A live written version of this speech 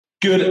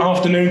Good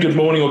afternoon, good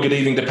morning, or good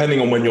evening,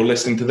 depending on when you're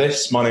listening to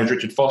this. My name is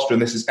Richard Foster,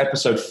 and this is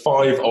episode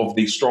 5 of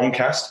the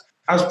Stromcast.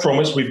 As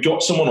promised, we've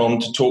got someone on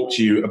to talk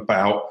to you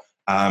about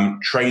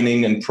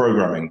training and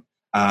programming.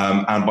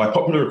 And by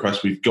popular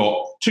request, we've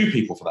got two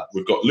people for that.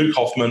 We've got Luke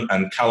Hoffman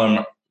and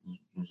Calum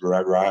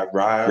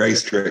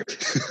Raistrick.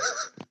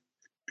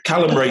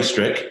 Calum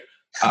Raistrick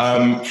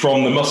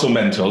from the Muscle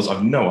Mentors.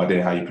 I've no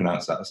idea how you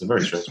pronounce that. That's a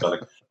very strange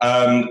spelling.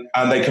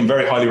 And they can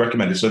very highly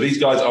recommend it. So these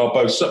guys are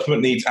both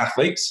supplement needs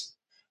athletes.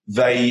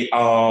 They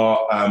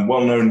are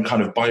well-known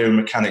kind of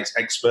biomechanics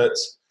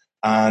experts,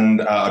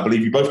 and I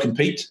believe you both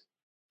compete.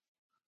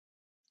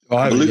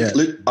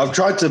 Luke, I've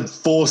tried to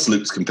force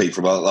Luke to compete for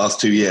about the last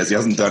 2 years. He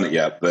hasn't done it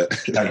yet, but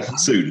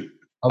soon.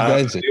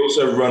 They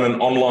also run an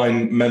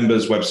online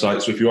members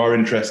website, so if you are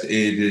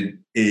interested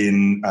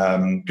in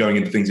going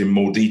into things in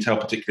more detail,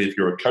 particularly if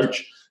you're a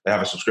coach, they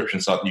have a subscription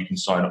site that you can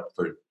sign up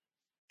for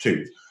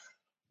too.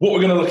 What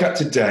we're going to look at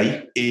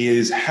today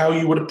is how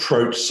you would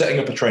approach setting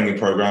up a training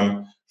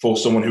program for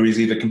someone who is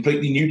either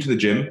completely new to the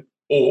gym,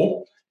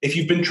 or if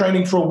you've been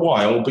training for a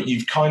while, but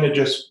you've kind of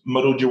just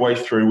muddled your way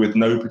through with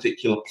no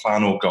particular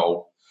plan or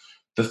goal,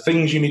 the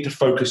things you need to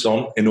focus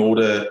on in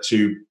order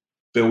to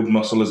build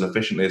muscle as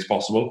efficiently as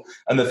possible,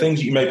 and the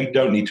things you maybe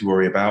don't need to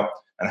worry about,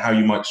 and how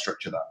you might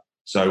structure that.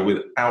 So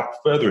without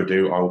further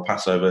ado, I will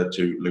pass over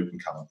to Luke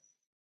and Calum.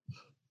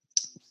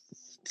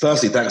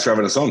 Firstly, thanks for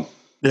having us on.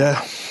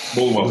 Yeah.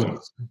 More than welcome.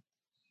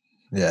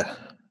 Yeah.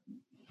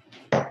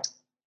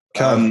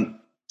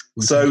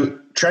 So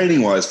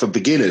training-wise, for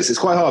beginners, it's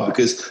quite hard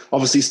because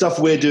obviously stuff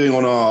we're doing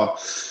on our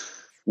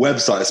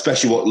website,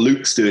 especially what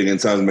Luke's doing in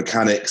terms of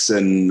mechanics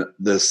and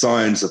the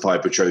science of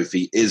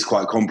hypertrophy, is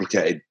quite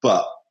complicated,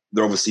 but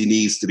there obviously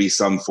needs to be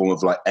some form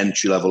of like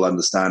entry-level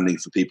understanding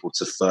for people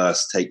to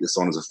first take this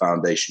on as a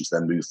foundation to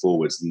then move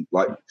forwards. And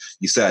like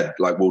you said,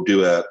 like we'll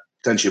do a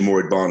potentially a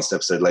more advanced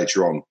episode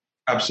later on.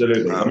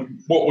 Absolutely.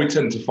 What we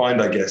tend to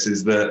find, I guess,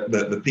 is that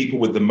the people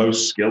with the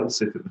most skill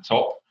sit at the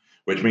top,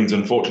 which means,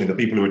 unfortunately, the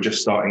people who are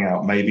just starting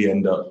out maybe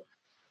end up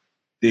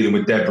dealing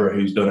with Deborah,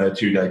 who's done a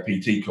 2-day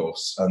PT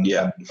course, and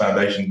the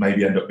foundations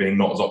maybe end up being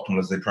not as optimal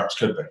as they perhaps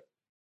could be.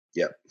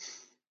 Yeah.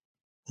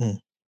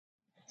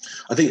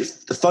 I think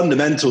the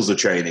fundamentals of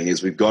training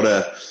is we've got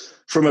to,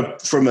 from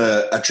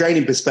a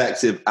training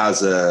perspective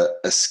as a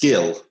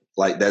skill,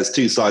 like there's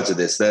two sides of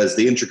this. There's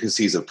the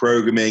intricacies of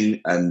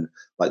programming and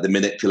like the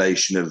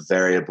manipulation of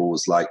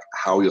variables, like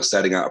how you're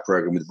setting out a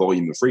program with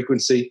volume and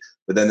frequency.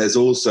 But then there's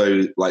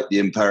also like the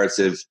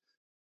imperative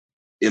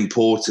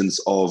importance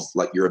of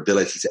like your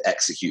ability to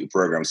execute a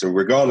program. So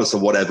regardless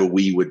of whatever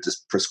we would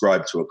just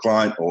prescribe to a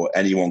client or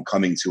anyone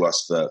coming to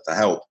us for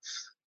help,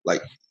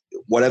 like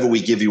whatever we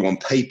give you on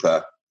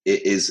paper,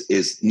 it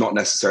is not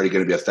necessarily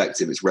going to be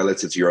effective. It's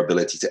relative to your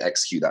ability to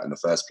execute that in the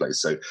first place.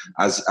 So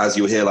as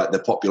you'll hear, like the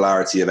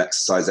popularity of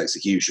exercise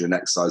execution and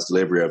exercise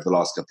delivery over the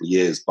last couple of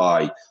years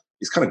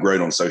it's kind of grown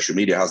on social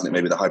media, hasn't it?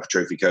 Maybe the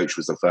Hypertrophy Coach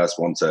was the first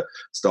one to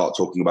start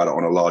talking about it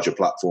on a larger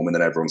platform, and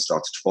then everyone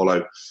started to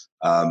follow.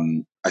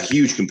 A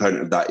huge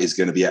component of that is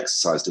going to be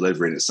exercise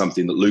delivery, and it's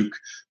something that Luke,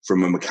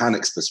 from a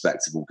mechanics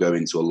perspective, will go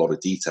into a lot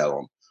of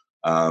detail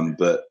on.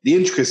 But the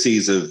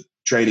intricacies of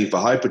training for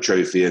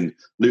hypertrophy, and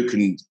Luke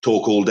can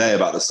talk all day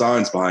about the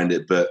science behind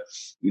it, but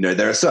you know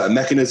there are certain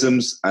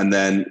mechanisms, and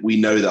then we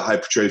know that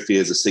hypertrophy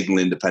is a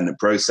signal-independent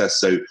process.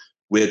 So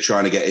we're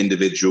trying to get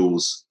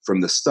individuals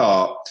from the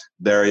start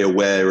very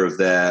aware of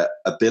their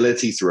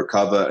ability to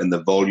recover and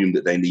the volume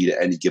that they need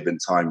at any given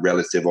time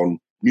relative on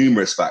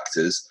numerous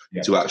factors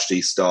to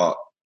actually start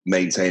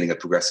maintaining a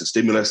progressive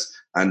stimulus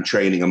and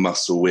training a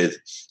muscle with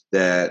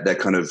their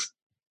kind of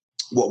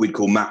what we'd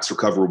call max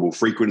recoverable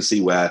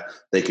frequency, where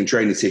they can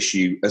train the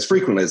tissue as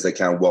frequently as they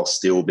can while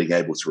still being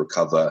able to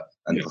recover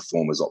and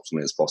perform as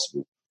optimally as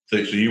possible. So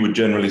you would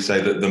generally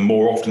say that the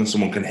more often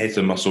someone can hit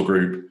a muscle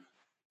group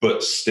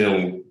but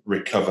still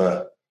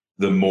recover,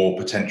 the more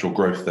potential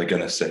growth they're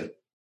going to see.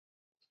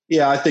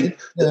 Yeah, I think.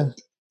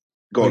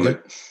 Go on,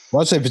 Luke.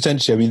 Well, I'd say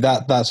potentially. I mean,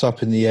 that's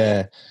up in the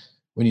air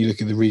when you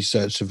look at the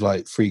research of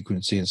like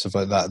frequency and stuff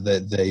like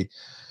that.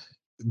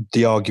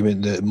 The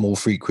argument that more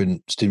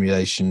frequent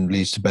stimulation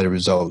leads to better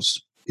results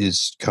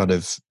is kind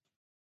of,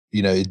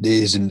 you know, it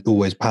isn't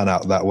always pan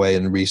out that way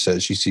in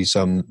research. You see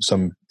some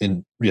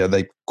in,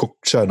 they've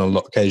shown on a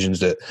lot of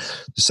occasions that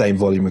the same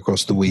volume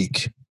across the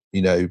week,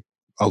 you know,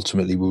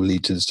 ultimately will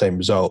lead to the same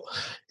result.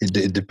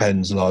 It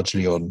depends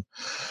largely on,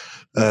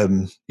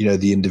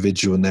 the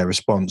individual and their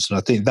response. And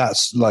I think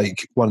that's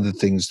like one of the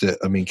things that,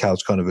 I mean,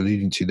 Cal's kind of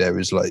alluding to there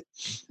is like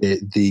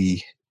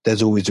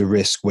there's always a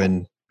risk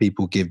when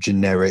people give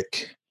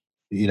generic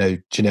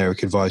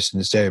advice in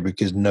this area,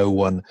 because no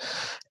one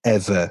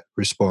ever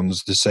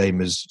responds the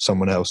same as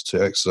someone else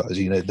to exercise.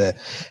 You know,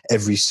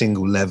 every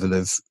single level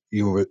of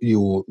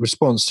your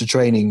response to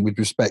training with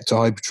respect to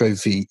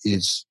hypertrophy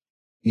is,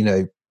 you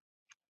know,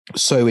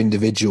 so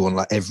individual on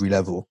like every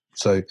level.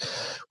 So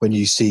when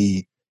you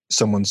see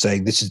someone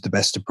saying this is the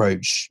best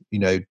approach, you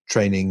know,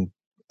 training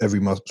every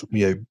muscle,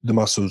 you know, the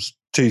muscles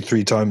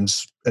 2-3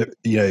 times,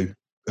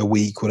 a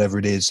week, whatever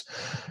it is,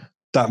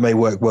 that may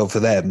work well for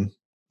them,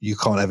 you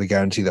can't ever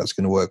guarantee that's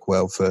going to work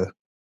well for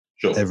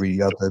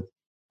every other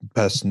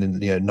person in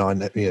 10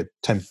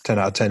 out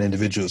of 10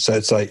 individuals. So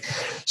it's like,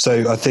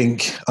 so I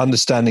think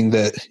understanding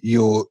that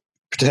you're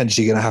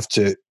potentially going to have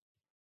to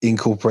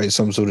incorporate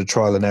some sort of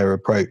trial and error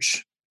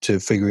approach to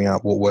figuring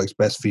out what works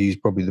best for you is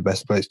probably the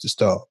best place to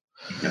start.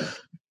 Okay.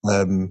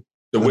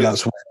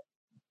 That's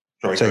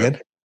say again.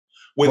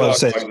 With our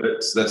guy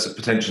that's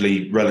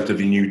potentially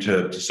relatively new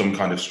to some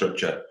kind of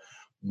structure,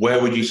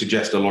 where would you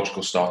suggest a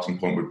logical starting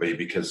point would be?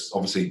 Because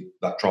obviously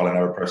that trial and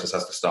error process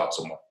has to start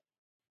somewhere.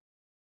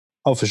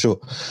 Oh, for sure.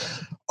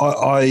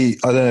 I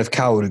don't know if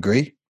Cal would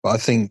agree, but I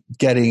think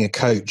getting a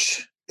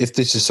coach, if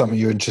this is something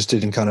you're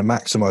interested in kind of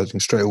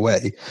maximizing straight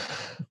away,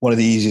 one of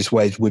the easiest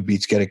ways would be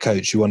to get a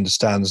coach who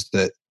understands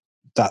that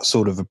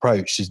sort of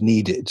approach is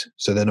needed.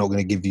 So they're not going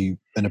to give you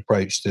an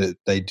approach that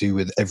they do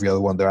with every other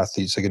one of their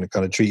athletes. They're going to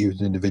kind of treat you as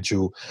an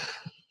individual,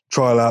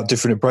 trial out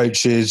different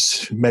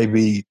approaches,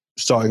 maybe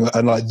starting,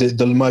 and like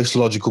the most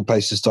logical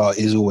place to start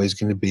is always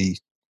going to be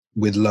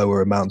with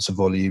lower amounts of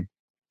volume.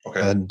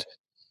 Okay. And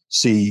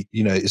see,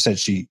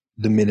 essentially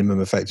the minimum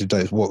effective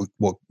dose.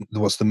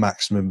 What's the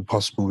maximum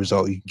possible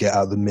result you can get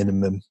out of the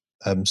minimum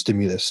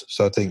stimulus?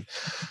 So I think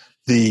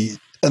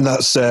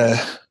that's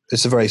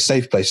it's a very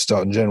safe place to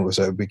start in general.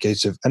 So it would be a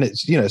case of, and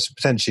it's it's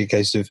potentially a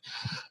case of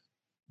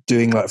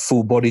doing like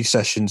full body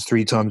sessions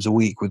 3 times a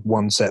week with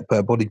 1 set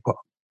per body part.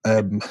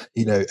 But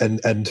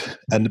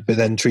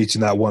then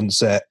treating that 1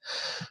 set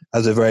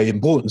as a very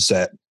important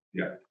set.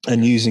 Yeah.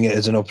 And using it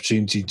as an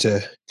opportunity to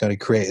kind of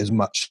create as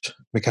much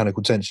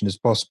mechanical tension as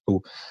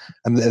possible.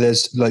 And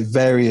there's like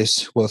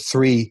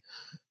 3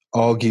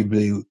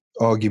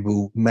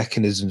 arguable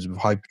mechanisms of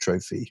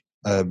hypertrophy: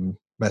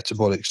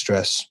 metabolic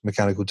stress,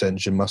 mechanical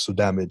tension, muscle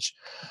damage.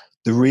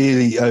 The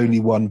really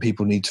only one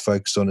people need to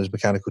focus on is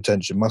mechanical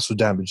tension. Muscle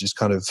damage is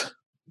kind of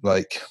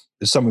like,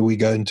 it's something we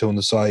go into on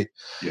the site.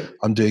 Yeah.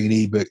 I'm doing an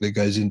ebook that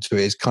goes into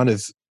it. It's kind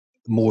of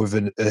more of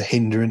a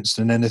hindrance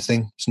than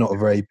anything. It's not a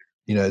very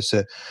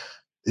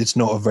it's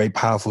not a very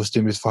powerful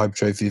stimulus for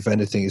hypertrophy. If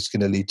anything, it's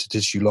going to lead to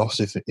tissue loss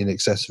if in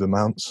excessive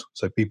amounts.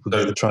 So people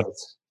that are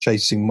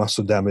chasing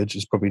muscle damage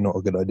is probably not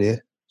a good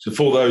idea. So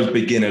for those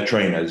beginner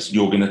trainers,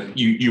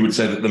 you would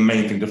say that the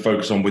main thing to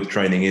focus on with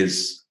training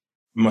is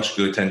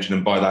muscular tension,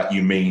 and by that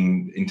you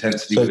mean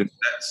intensity within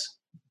sets?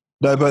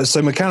 No, but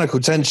so mechanical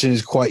tension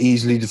is quite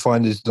easily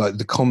defined as like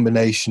the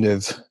combination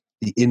of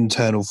the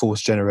internal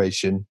force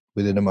generation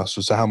within a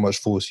muscle, so how much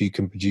force you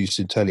can produce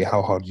internally,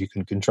 how hard you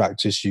can contract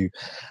tissue,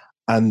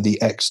 and the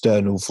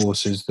external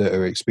forces that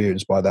are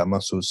experienced by that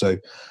muscle. So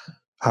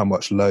how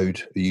much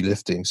load are you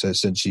lifting? So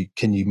essentially,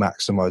 can you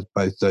maximize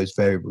both those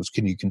variables?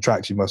 Can you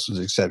contract your muscles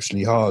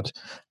exceptionally hard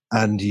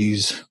and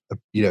use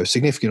a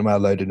significant amount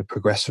of load and a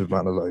progressive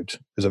amount of load?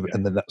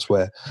 And then that's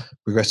where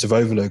progressive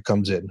overload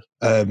comes in,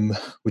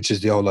 which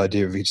is the whole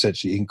idea of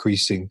essentially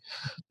increasing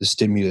the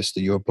stimulus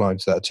that you're applying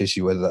to that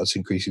tissue, whether that's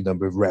increasing the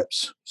number of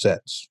reps,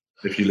 sets.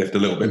 If you lift a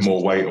little bit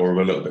more weight or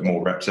a little bit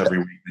more reps every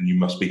week, then you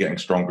must be getting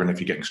stronger. And if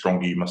you're getting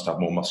stronger, you must have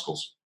more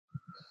muscles.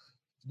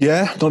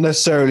 Yeah, not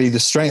necessarily the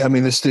strength. I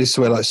mean, this is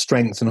where like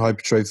strength and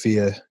hypertrophy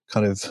are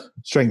kind of,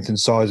 strength and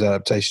size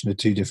adaptation are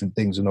 2 different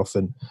things. And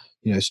often,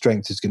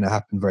 strength is going to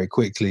happen very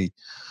quickly.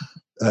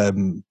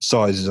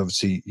 Size is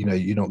obviously,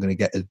 you're not going to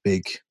get as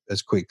big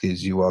as quickly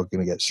as you are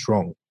going to get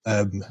strong.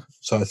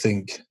 So I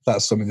think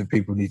that's something that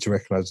people need to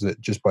recognize,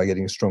 that just by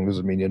getting strong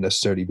doesn't mean you're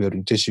necessarily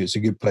building tissue. It's a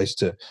good place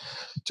to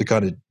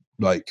kind of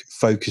like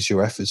focus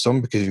your efforts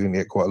on, because you're going to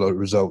get quite a lot of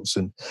results.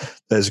 And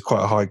there's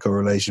quite a high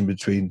correlation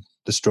between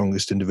the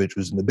strongest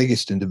individuals and the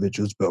biggest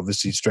individuals, but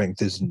obviously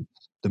strength isn't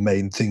the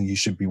main thing you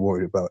should be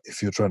worried about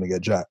if you're trying to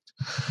get jacked.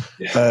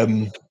 Yeah.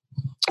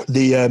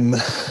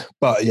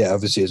 But yeah,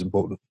 obviously it's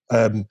important.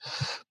 But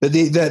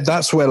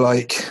that's where,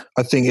 like,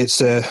 I think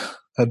it's and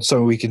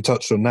something we can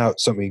touch on now.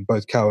 It's something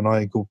both Cal and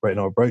I incorporate in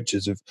our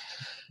approaches of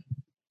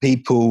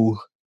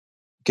people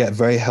get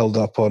very held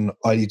up on,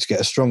 I need to get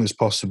as strong as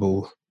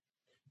possible,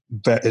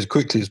 as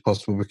quickly as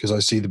possible, because I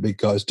see the big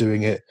guys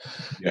doing it.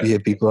 Yeah. You hear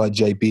people like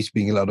JP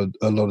speaking about it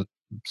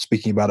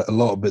a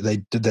lot, but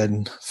they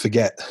then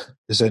forget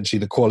essentially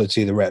the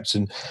quality of the reps.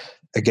 And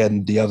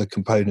again, the other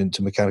component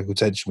to mechanical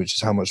tension, which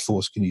is how much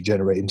force can you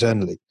generate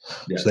internally.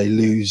 Yeah. So they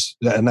lose,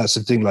 and that's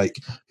the thing, like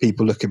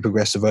people look at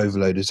progressive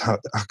overload as how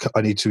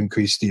I need to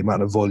increase the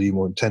amount of volume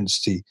or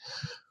intensity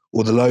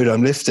or the load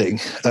I'm lifting.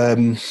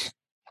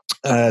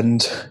 But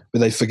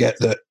they forget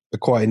that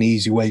quite an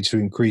easy way to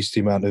increase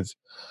the amount of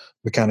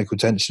mechanical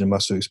tension and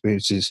muscle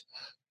experiences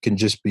can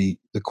just be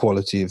the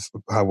quality of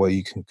how well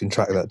you can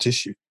contract that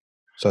tissue.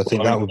 So I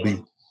think that would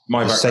be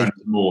my background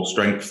is more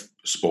strength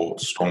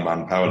sports,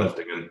 strongman,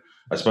 powerlifting, and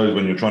I suppose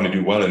when you're trying to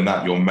do well in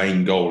that, your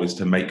main goal is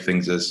to make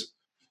things as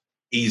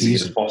easy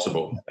as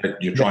possible.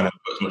 You're trying to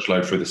put as much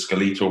load through the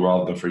skeletal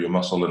rather than through your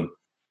muscle,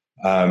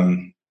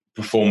 and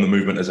perform the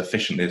movement as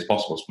efficiently as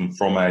possible.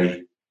 From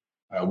a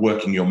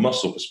working your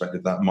muscle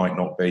perspective, that might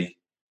not be.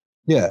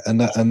 Yeah, and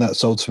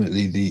that's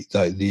ultimately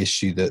the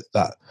issue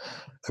that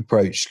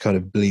approach kind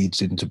of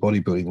bleeds into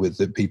bodybuilding with,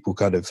 that people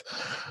kind of,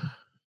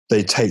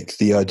 they take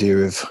the idea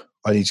of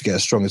I need to get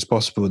as strong as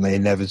possible, and they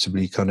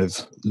inevitably kind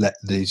of let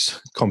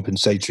these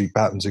compensatory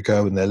patterns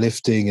occur when they're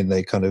lifting, and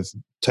they kind of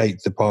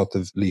take the path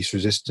of least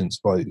resistance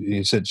by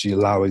essentially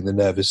allowing the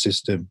nervous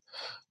system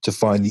to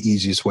find the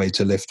easiest way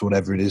to lift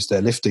whatever it is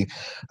they're lifting.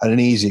 And an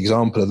easy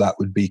example of that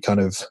would be kind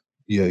of,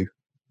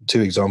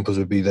 two examples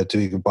would be they're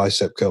doing a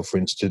bicep curl, for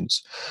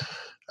instance.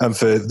 And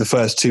for the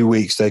first 2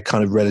 weeks, they're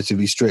kind of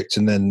relatively strict,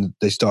 and then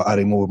they start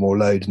adding more and more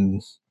load.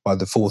 And by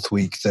the fourth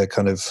week, they're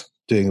kind of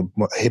doing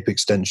a hip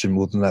extension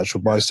more than an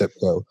actual bicep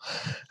curl.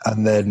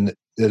 And then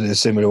a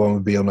similar one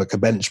would be on like a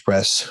bench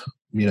press.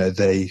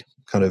 They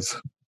kind of,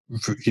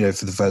 for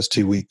the first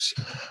 2 weeks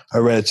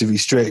are relatively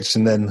strict.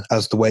 And then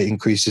as the weight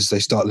increases, they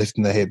start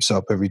lifting their hips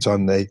up every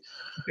time they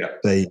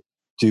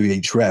do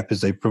each rep as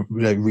they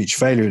reach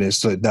failure. And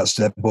so that's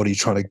their body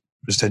trying to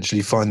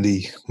essentially find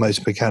the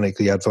most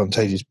mechanically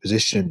advantageous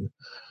position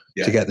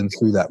to get them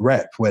through that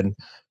rep, when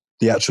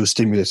the actual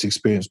stimulus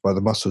experienced by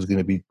the muscle is going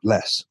to be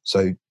less.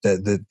 So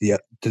the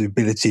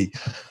ability,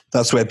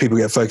 that's where people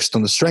get focused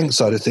on the strength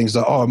side of things,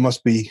 like, I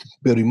must be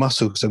building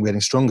muscle because I'm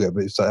getting stronger.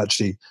 But it's like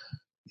actually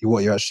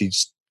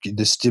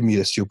the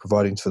stimulus you're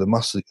providing for the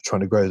muscle that you're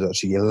trying to grow is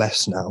actually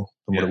less now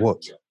than what it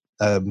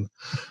was.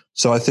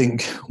 So I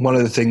think one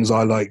of the things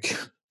I like,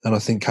 and I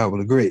think Cal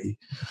will agree,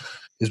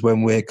 is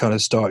when we're kind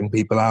of starting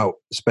people out,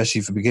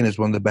 especially for beginners,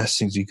 one of the best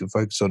things you can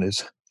focus on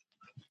is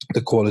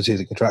the quality of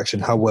the contraction.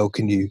 How well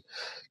can you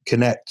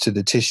connect to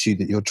the tissue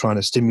that you're trying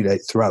to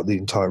stimulate throughout the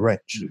entire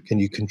range? Can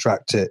you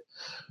contract it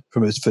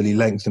from its fully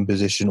lengthened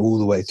position all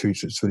the way through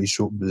to its fully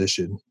shortened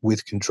position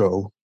with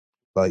control,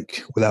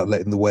 like without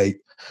letting the weight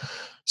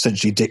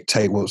essentially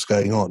dictate what's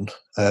going on?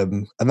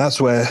 And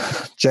that's where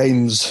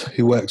James,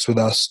 who works with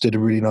us, did a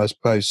really nice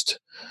post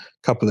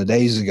a couple of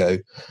days ago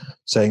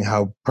saying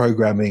how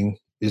programming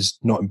is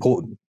not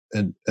important.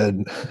 And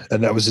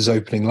that was his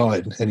opening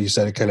line. And he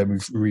said, okay, let me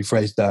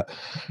rephrase that.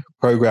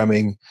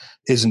 Programming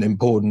isn't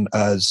important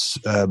as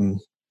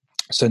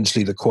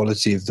essentially the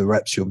quality of the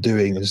reps you're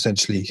doing. And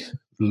essentially,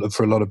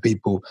 for a lot of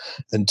people,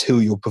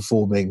 until you're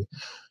performing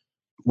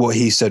what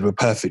he said were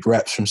perfect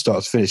reps from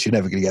start to finish, you're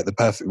never going to get the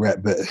perfect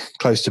rep, but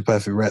close to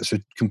perfect reps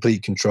with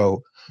complete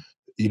control.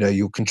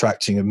 You're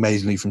contracting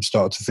amazingly from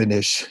start to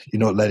finish. You're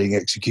not letting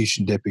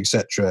execution dip,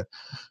 etc.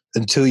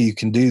 Until you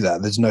can do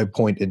that, there's no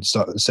point in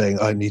saying,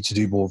 I need to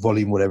do more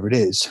volume, whatever it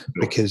is,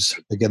 because,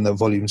 again, that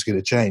volume is going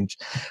to change.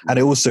 And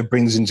it also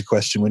brings into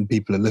question when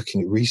people are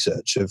looking at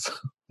research of,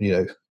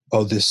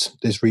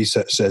 this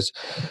research says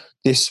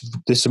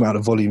this amount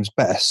of volume is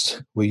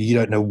best. Well, you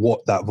don't know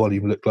what that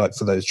volume looked like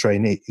for those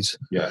trainees.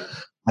 Yeah.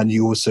 And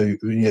you also,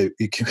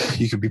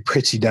 you could be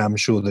pretty damn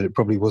sure that it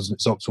probably wasn't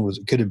as optimal as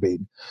it could have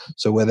been.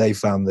 So where they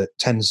found that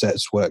 10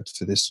 sets worked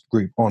for this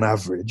group on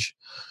average,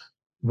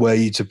 were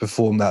you to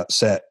perform that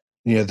set,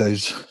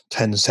 those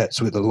 10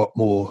 sets with a lot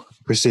more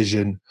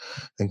precision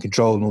and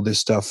control and all this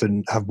stuff,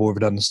 and have more of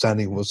an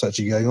understanding of what's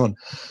actually going on,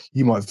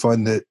 you might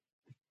find that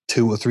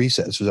 2 or 3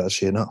 sets was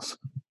actually enough,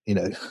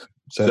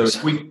 So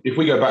if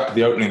we go back to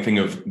the opening thing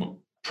of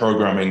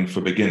programming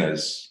for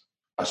beginners,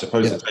 I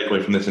suppose the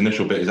takeaway from this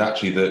initial bit is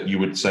actually that you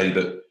would say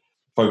that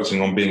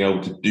focusing on being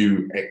able to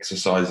do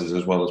exercises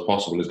as well as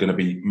possible is going to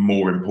be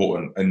more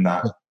important in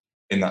that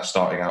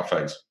starting out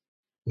phase.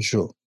 For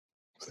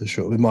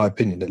sure. In my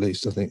opinion, at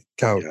least, I think.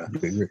 Cal,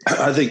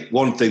 I think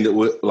one thing that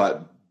we're, like,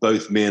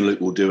 both me and Luke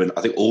will do, and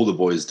I think all the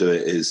boys do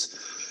it, is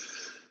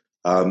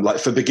like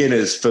for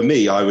beginners, for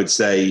me, I would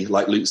say,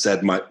 like Luke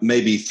said,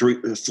 maybe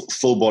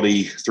full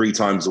body 3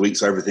 times a week,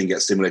 so everything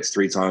gets stimulated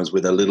 3 times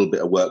with a little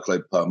bit of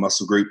workload per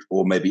muscle group,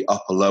 or maybe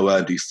upper lower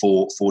and do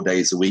 4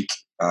 days a week.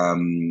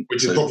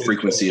 Which is probably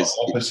frequency is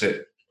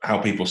opposite how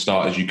people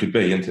start as you could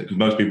be, isn't it? Because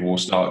most people will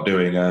start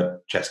doing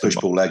chest push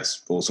pull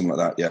legs or something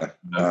like that.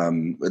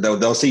 Yeah.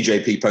 They'll see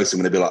JP posting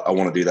and they'll be like, I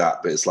want to do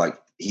that, but it's like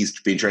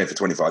he's been training for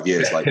 25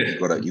 years. Like you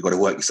got to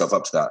work yourself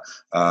up to that.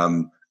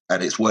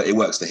 And it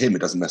works for him.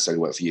 It doesn't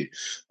necessarily work for you.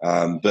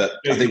 But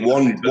I think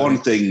one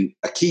thing,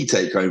 a key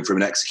take home from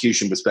an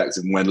execution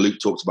perspective, when Luke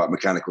talks about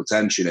mechanical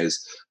tension,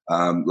 is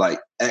like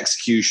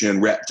execution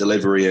and rep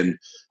delivery. And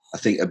I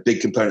think a big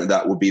component of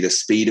that would be the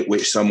speed at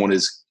which someone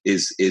is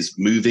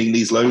moving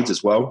these loads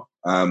as well.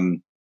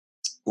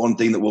 One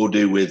thing that we'll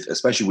do with,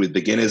 especially with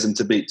beginners, and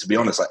to be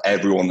honest, like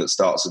everyone that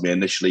starts with me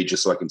initially,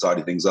 just so I can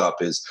tidy things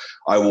up, is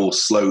I will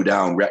slow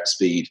down rep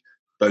speed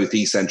both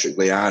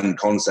eccentrically and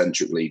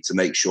concentrically to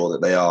make sure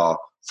that they are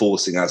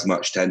forcing as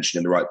much tension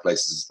in the right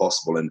places as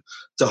possible, and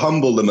to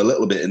humble them a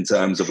little bit in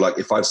terms of, like,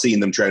 if I've seen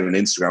them train on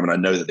Instagram and I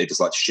know that they just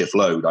like to shift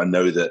load, I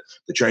know that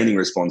the training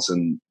response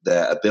and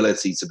their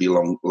ability to be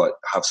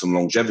have some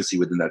longevity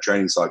within their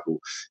training cycle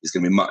is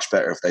going to be much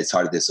better if they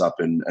tidy this up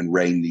and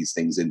rein these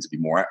things in to be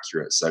more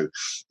accurate. So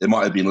they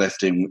might have been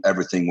lifting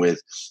everything with,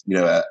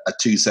 a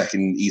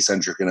 2-second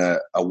eccentric and a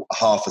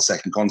half a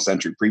second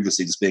concentric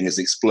previously, just being as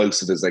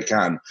explosive as they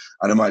can,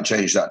 and I might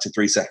change that to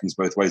 3 seconds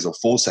both ways or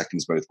 4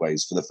 seconds both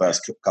ways for the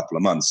first couple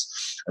of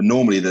months. And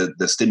normally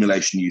the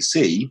stimulation you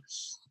see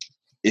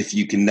if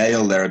you can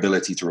nail their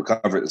ability to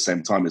recover at the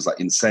same time, is like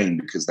insane,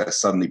 because they're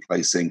suddenly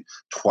placing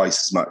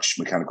twice as much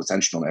mechanical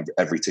tension on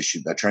every tissue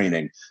they're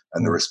training,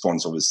 and the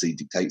response obviously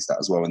dictates that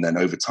as well. And then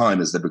over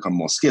time, as they become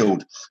more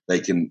skilled, they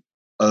can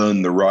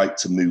earn the right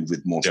to move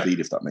with more speed,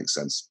 if that makes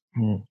sense.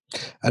 And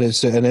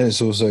then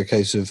it's also a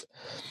case of,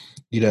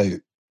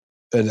 and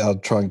I'll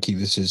try and keep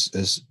this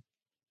as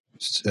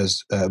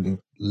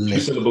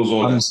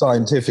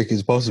unscientific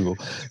as possible,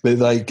 but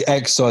like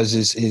exercise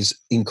is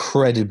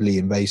incredibly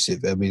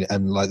invasive. I mean,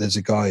 and like there's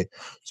a guy,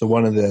 so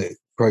one of the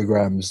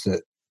programs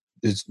that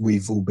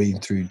we've all been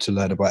through to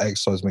learn about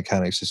exercise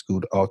mechanics is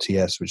called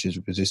RTS, which is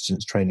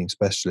Resistance Training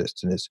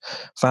Specialist, and it's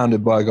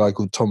founded by a guy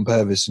called Tom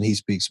Purvis, and he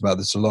speaks about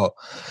this a lot.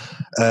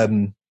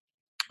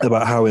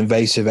 About how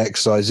invasive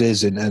exercise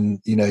is, and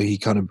he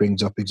kind of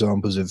brings up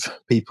examples of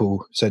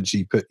people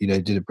essentially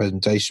did a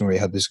presentation where he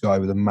had this guy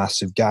with a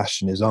massive gash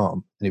in his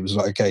arm, and it was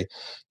like, okay,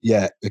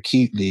 yeah,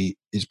 acutely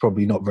it's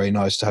probably not very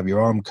nice to have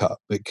your arm cut,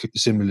 but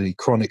similarly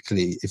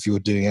chronically, if you're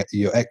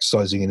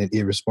exercising in an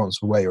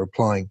irresponsible way, you're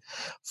applying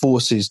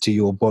forces to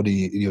your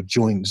body, your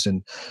joints,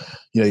 and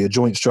your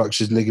joint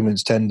structures,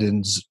 ligaments,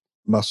 tendons,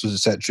 muscles,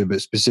 etc.,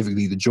 but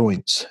specifically the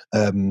joints,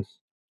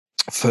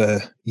 for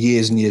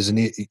years and years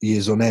and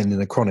years on end in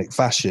a chronic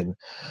fashion,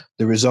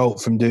 the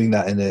result from doing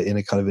that in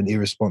a kind of an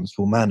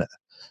irresponsible manner,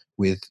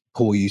 with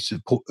poor use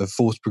of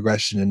force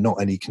progression and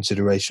not any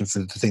consideration for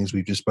the things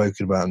we've just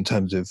spoken about in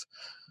terms of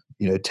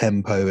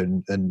tempo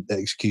and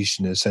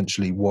execution,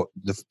 essentially what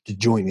the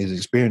joint is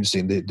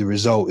experiencing, the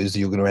result is that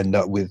you're going to end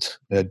up with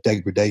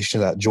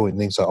degradation of that joint,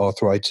 things like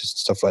arthritis and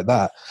stuff like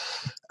that.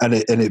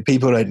 And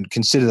people don't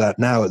consider that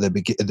now at the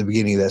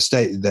beginning of their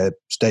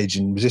stage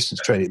in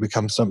resistance training. It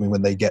becomes something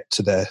when they get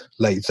to their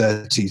late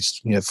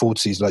 30s,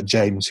 40s, like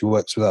James, who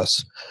works with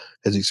us,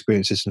 has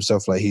experienced this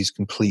himself. Like he's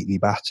completely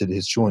battered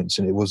his joints,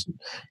 and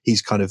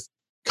he's kind of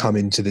come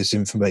into this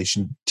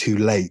information too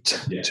late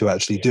to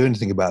actually do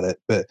anything about it.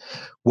 But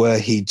were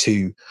he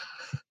to,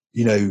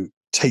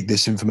 take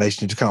this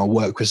information into account and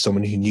work with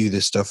someone who knew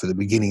this stuff at the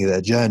beginning of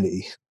their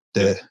journey,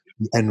 the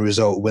end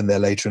result when they're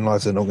later in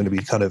life, they're not going to be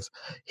kind of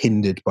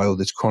hindered by all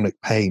this chronic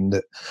pain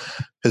that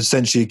has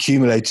essentially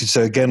accumulated.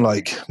 So again,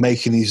 like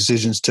making these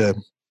decisions to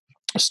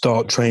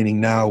start training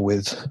now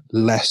with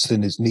less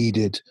than is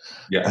needed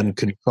and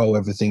control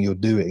everything you're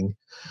doing,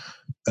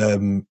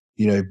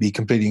 be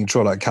completely in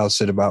control, like Cal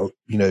said about,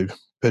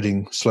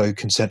 putting slow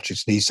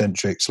concentrics and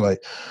eccentrics,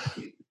 like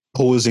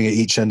pausing at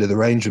each end of the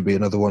range would be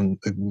another one,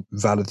 a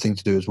valid thing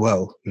to do as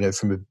well,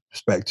 from a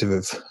perspective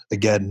of,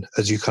 again,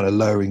 as you kind of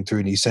lowering through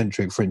an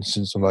eccentric, for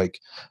instance, on like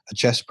a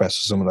chest press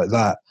or something like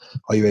that,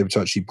 are you able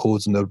to actually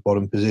pause in the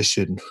bottom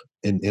position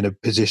in a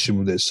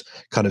position that's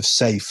kind of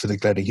safe for the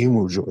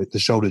glenohumeral joint, the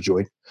shoulder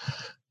joint?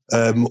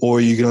 Or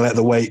are you going to let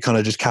the weight kind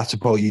of just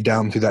catapult you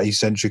down through that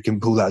eccentric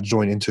and pull that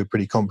joint into a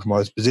pretty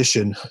compromised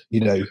position?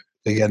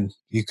 Again,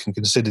 you can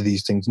consider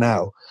these things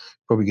now,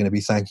 probably going to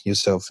be thanking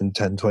yourself in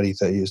 10, 20,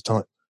 30 years'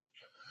 time.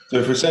 So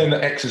if we're saying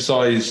that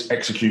exercise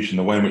execution,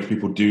 the way in which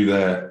people do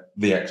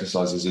the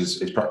exercises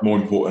is perhaps more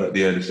important at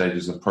the early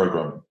stages of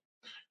programming,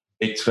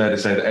 it's fair to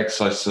say that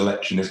exercise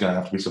selection is going to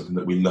have to be something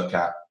that we look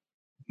at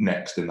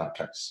next in that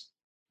case.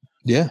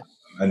 Yeah.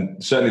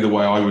 And certainly the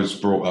way I was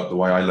brought up, the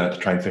way I learned to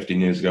train 15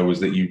 years ago was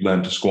that you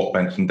learn to squat,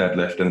 bench and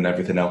deadlift, and then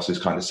everything else is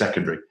kind of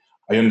secondary.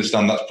 I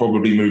understand that's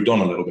probably moved on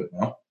a little bit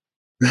now.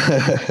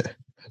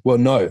 Well,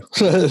 no.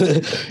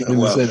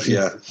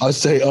 I'd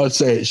say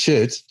it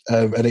should,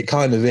 and it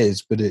kind of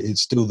is, but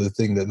it's still the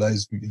thing that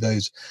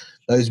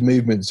those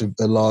movements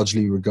are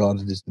largely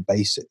regarded as the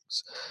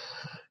basics.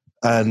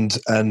 And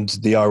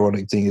the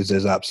ironic thing is,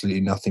 there's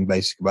absolutely nothing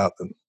basic about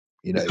them.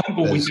 It's kind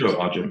of all we do at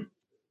our gym.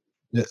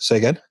 Say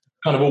again.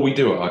 Kind of all we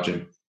do at our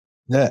gym.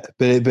 Yeah,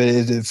 but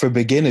for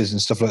beginners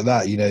and stuff like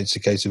that, it's a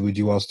case of, would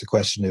you ask the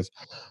question of,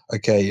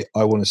 okay,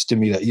 I want to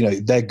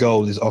stimulate, their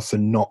goal is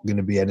often not going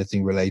to be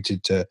anything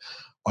related to,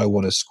 I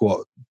want to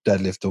squat,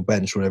 deadlift or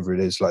bench, whatever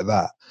it is like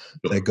that.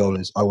 Sure. Their goal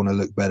is, I want to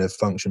look better,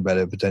 function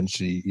better,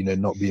 potentially,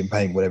 not be in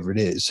pain, whatever it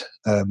is.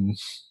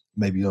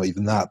 Maybe not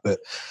even that, but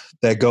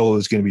their goal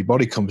is going to be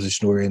body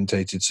composition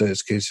orientated. So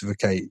it's a case of,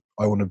 okay,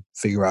 I want to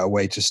figure out a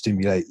way to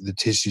stimulate the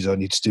tissues I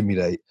need to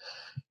stimulate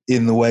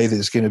in the way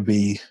that's going to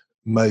be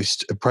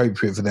most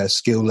appropriate for their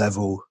skill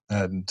level,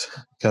 and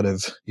kind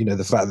of,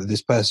 the fact that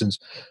this person's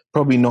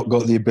probably not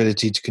got the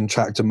ability to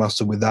contract a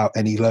muscle without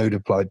any load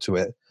applied to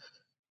it.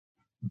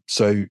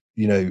 So,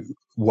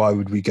 why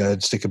would we go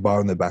and stick a bar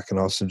on their back and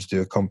ask them to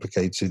do a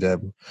complicated...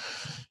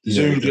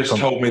 Zoom just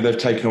told me they've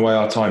taken away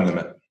our time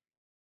limit.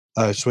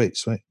 Oh, sweet.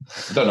 I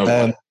don't know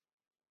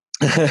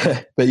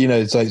why. But,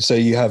 it's like, so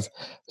you have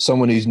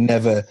someone who's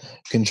never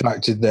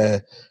contracted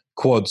their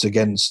quads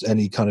against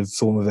any kind of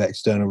form of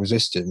external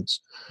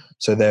resistance.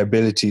 So their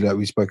ability, like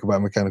we spoke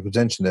about mechanical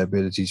tension, their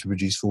ability to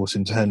produce force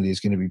internally is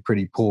going to be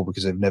pretty poor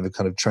because they've never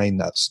kind of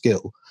trained that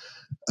skill.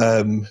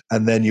 And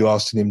then you're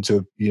asking him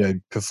to,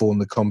 perform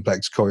the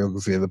complex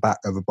choreography of a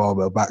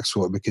barbell back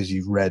squat because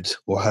you've read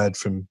or heard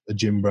from a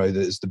gym bro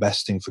that it's the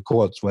best thing for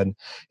quads, when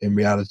in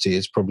reality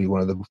it's probably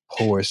one of the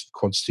poorest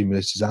quad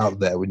stimulators out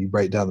there when you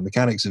break down the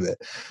mechanics of it.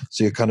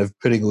 So you're kind of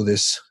putting all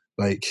this,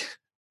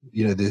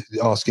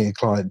 asking a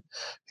client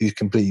who's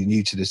completely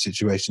new to this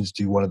situation to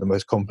do one of the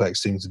most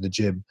complex things in the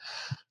gym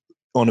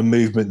on a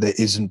movement that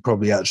isn't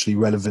probably actually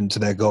relevant to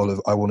their goal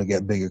of, I want to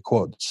get bigger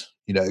quads.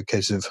 A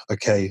case of,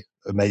 okay,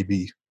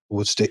 maybe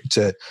we'll stick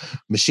to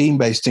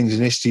machine-based things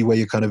initially where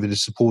you're kind of in a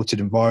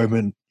supported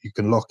environment, you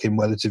can lock in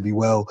relatively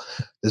well,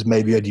 there's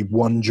maybe only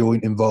one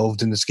joint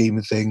involved in the scheme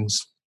of things,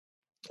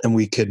 and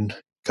we can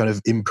kind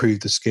of improve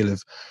the skill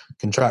of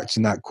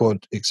contracting that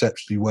quad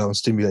exceptionally well and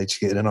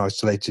stimulating it in an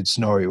isolated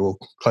scenario or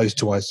close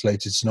to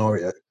isolated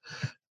scenario.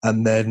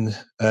 And then,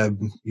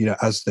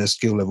 as their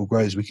skill level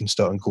grows, we can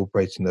start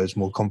incorporating those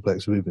more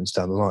complex movements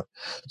down the line.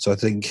 So I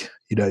think,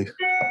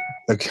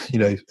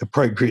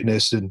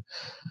 appropriateness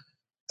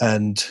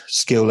and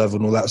skill level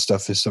and all that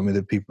stuff is something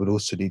that people would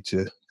also need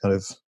to kind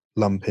of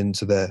lump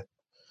into their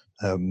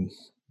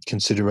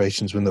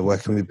considerations when they're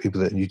working with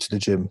people that are new to the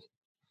gym.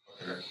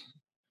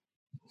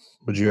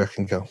 What do you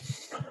reckon, Cal?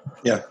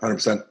 Yeah,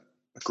 100%.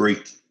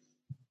 Agree.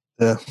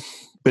 Yeah.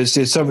 But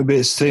it's something, but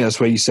it's the thing, that's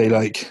where you say,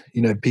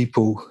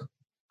 people,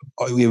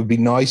 it would be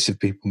nice if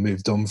people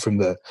moved on from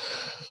the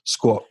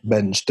squat,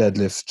 bench,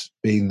 deadlift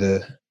being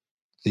the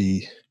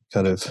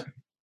kind of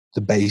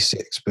the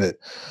basics. But,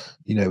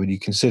 when you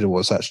consider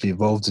what's actually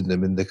involved in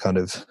them and the kind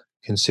of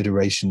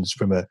considerations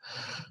from a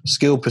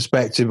skill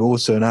perspective,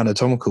 also an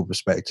anatomical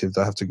perspective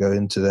that have to go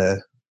into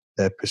their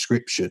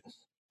prescription,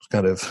 it's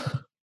kind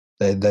of,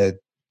 they're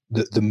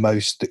the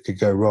most that could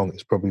go wrong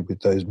is probably with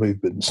those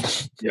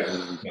movements. Yeah,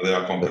 they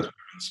are complex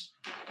movements.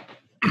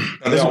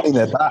 It doesn't mean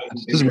they're bad.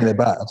 It doesn't mean they're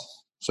bad.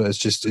 So it's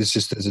just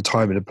there's a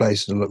time and a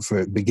place to look for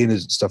it.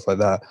 Beginners and stuff like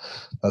that.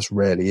 That's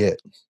rarely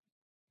it.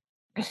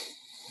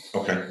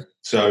 Okay,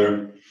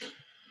 so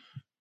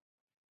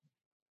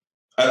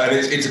and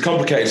it's a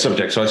complicated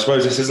subject. So I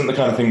suppose this isn't the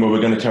kind of thing where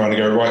we're going to turn around and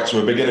go, right,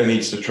 so a beginner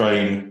needs to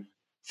train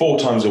 4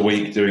 times a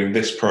week doing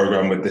this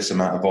program with this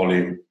amount of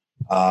volume.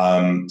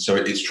 So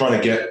it's trying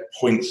to get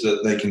points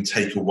that they can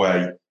take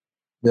away,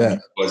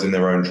 as in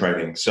their own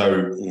training.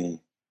 So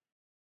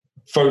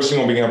focusing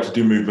on being able to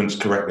do movements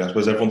correctly. I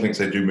suppose everyone thinks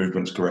they do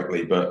movements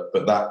correctly, but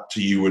that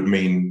to you would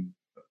mean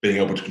being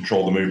able to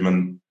control the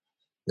movement,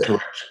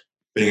 correct?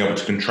 Being able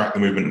to contract the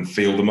movement and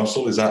feel the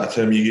muscle. Is that a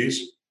term you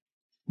use?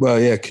 Well,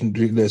 yeah,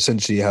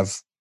 essentially have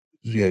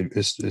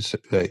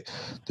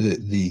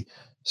the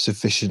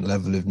sufficient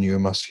level of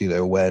neuromuscular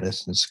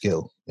awareness and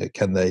skill.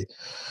 Can they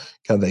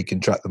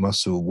contract the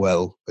muscle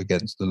well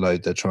against the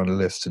load they're trying to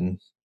lift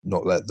and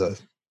not let the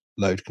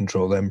load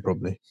control them?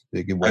 Probably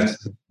be a good way.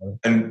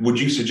 And would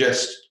you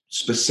suggest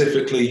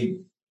specifically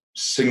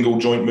single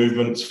joint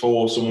movements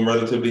for someone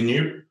relatively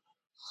new?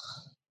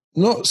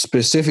 Not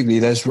specifically.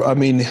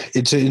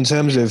 It's in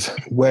terms of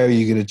where are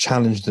you going to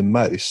challenge them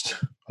most.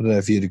 I don't know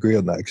if you'd agree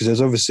on that, because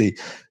there's obviously,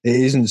 it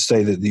isn't to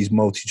say that these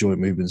multi-joint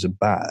movements are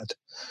bad.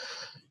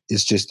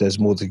 It's just there's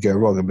more to go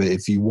wrong. But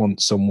if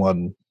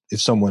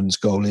someone's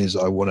goal is,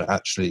 I want to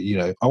actually,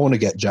 I want to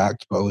get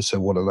jacked, but I also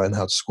want to learn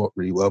how to squat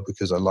really well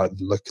because I like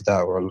the look of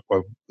that, or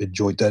I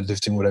enjoy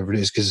deadlifting, whatever it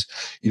is. Because,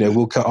 I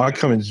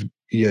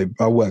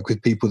work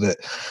with people that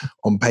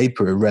on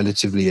paper are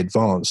relatively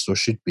advanced or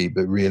should be,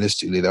 but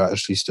realistically they're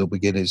actually still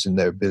beginners in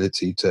their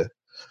ability to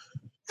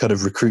kind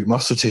of recruit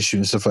muscle tissue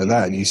and stuff like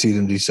that. And you see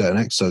them do certain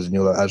exercises and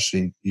you're like,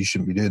 actually, you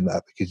shouldn't be doing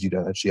that because you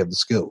don't actually have the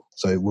skill.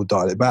 So we'll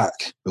dial it back,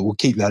 but we'll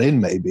keep that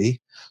in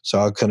maybe. So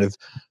I'll kind of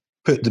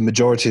put the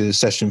majority of the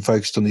session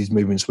focused on these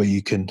movements where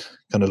you can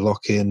kind of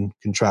lock in,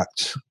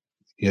 contract,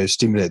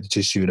 stimulate the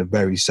tissue in a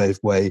very safe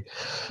way,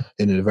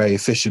 in a very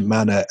efficient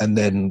manner, and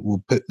then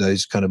we'll put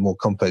those kind of more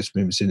complex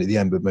movements in at the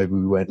end, but maybe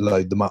we won't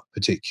load them up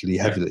particularly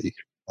heavily.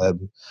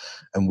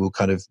 And we'll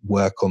kind of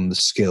work on the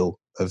skill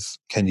of,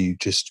 can you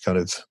just kind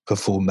of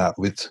perform that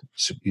with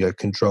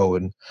control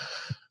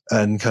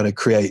and kind of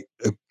create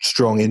a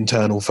strong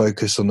internal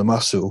focus on the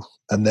muscle.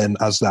 And then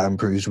as that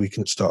improves, we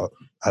can start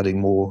adding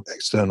more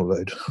external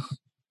load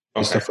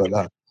and stuff like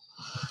that.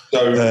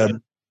 So,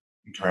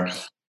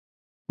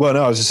 well,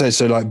 no, I was to say,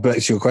 so back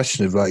to your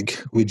question of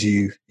would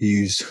you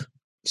use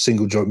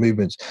single joint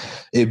movements?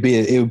 It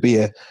would be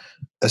a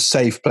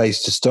safe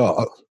place to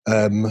start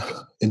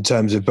in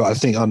terms of, but I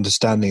think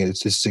understanding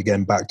it's just,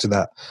 again, back to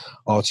that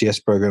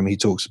RTS program he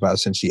talks about.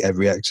 Essentially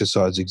every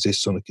exercise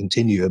exists on a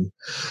continuum,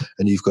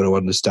 and you've got to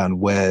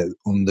understand where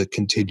on the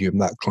continuum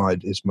that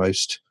client is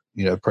most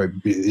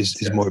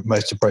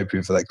most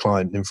appropriate for that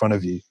client in front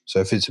of you. So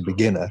if it's a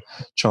beginner,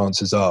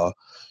 chances are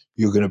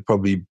you're going to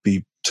probably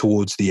be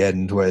towards the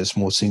end where it's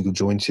more single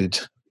jointed,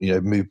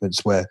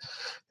 movements where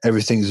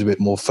everything's a bit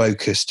more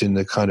focused in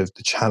the kind of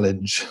the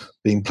challenge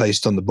being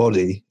placed on the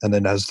body, and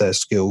then as their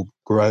skill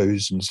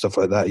grows and stuff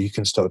like that, you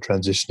can start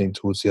transitioning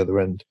towards the other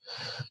end,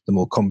 the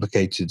more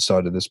complicated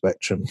side of the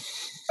spectrum.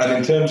 And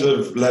in terms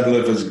of level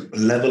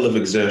of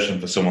exertion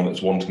for someone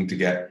that's wanting to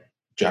get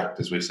jacked,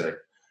 as we say,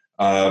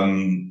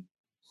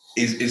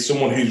 is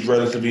someone who's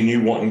relatively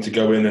new wanting to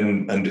go in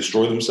and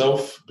destroy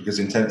themselves, because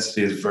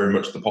intensity is very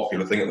much the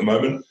popular thing at the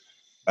moment.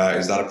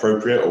 Is that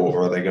appropriate,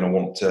 or are they going to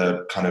want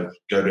to kind of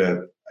go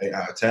to 8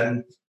 out of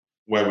 10?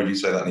 Where would you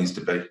say that needs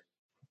to be? What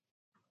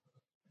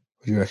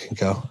do you reckon,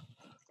 Cal?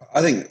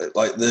 I think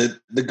like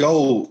the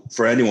goal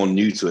for anyone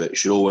new to it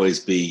should always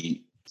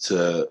be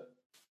to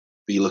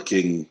be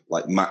looking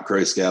like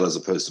macro scale as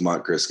opposed to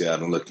micro scale,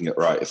 and looking at,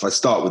 right, if I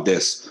start with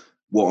this,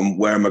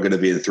 where am I going to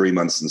be in 3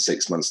 months and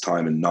 6 months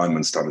time and 9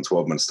 months time and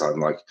 12 months time?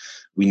 Like,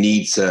 we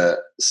need to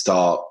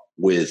start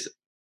with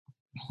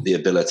the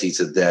ability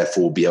to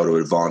therefore be able to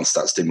advance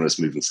that stimulus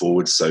moving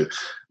forward. So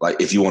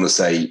like, if you want to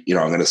say,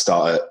 I'm going to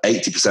start at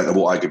 80% of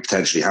what I could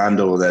potentially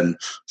handle, and then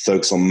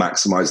focus on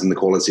maximizing the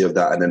quality of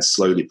that, and then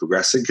slowly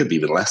progress, it could be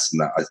even less than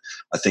that.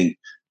 I think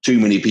too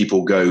many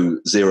people go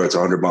 0 to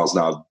 100 miles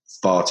an hour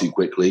far too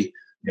quickly,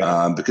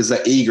 because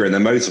they're eager and they're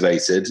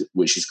motivated,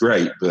 which is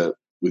great, but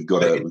we've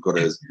got to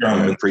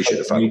appreciate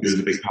the fact there's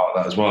a big part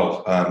of that as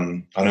well.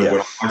 I know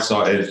when I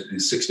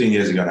started 16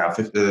 years ago now,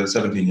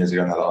 17 years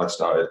ago now that I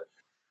started.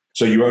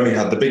 So you only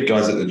had the big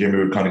guys at the gym who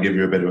would kind of give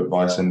you a bit of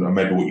advice and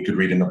maybe what you could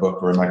read in a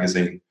book or a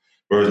magazine.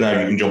 Whereas now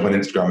you can jump on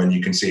Instagram and you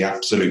can see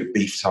absolute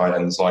beef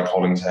titans like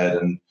Hollingshead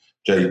and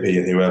JP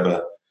and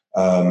whoever,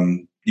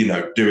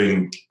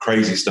 doing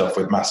crazy stuff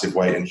with massive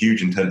weight and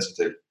huge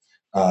intensity.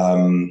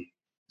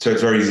 So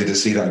it's very easy to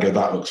see that and go,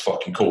 that looks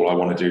fucking cool, I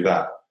want to do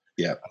that.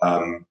 Yeah.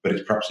 But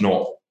it's perhaps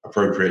not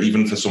appropriate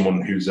even for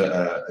someone who's at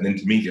an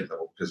intermediate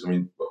level. Because,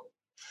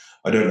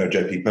 I don't know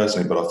JP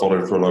personally, but I've followed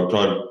him for a long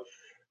time.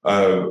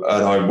 And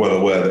I'm well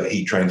aware that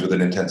he trains with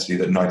an intensity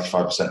that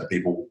 95% of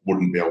people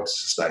wouldn't be able to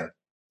sustain.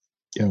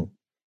 Yeah.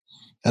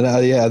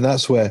 And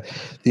that's where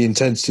the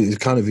intensity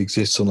kind of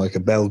exists on like a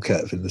bell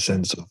curve, in the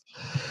sense of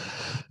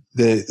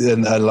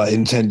and like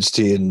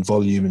intensity and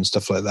volume and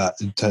stuff like that,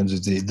 in terms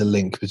of the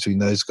link between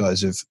those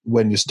guys. Of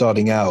when you're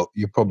starting out,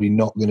 you're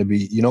not going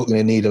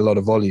to need a lot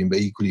of volume, but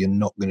equally you're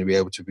not going to be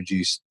able to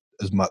produce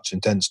as much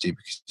intensity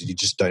because you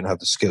just don't have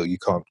the skill. You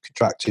can't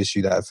contract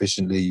tissue that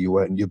efficiently.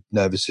 Your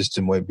nervous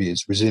system won't be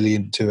as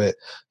resilient to it.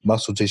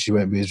 Muscle tissue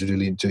won't be as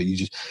resilient to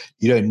it.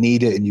 You don't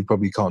need it, and you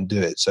probably can't do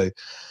it. So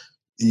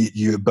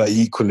but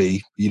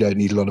equally, you don't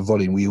need a lot of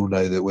volume. We all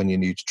know that when you're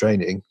new to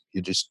training,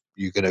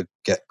 you're going to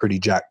get pretty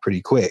jacked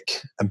pretty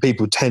quick, and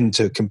people tend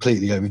to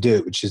completely overdo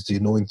it, which is the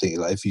annoying thing.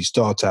 Like, if you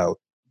start out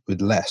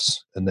with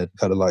less, and then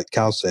kind of like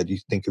Cal said, you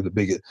think of the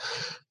bigger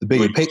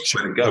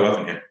picture. Go,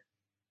 haven't you?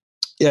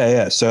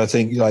 Yeah. So I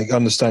think like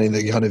understanding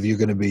that you're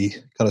going to be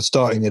kind of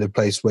starting in a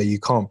place where you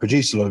can't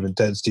produce a lot of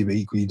intensity, but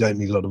equally you don't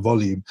need a lot of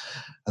volume.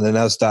 And then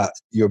as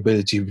your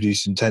ability to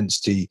produce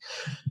intensity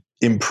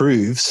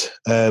improves,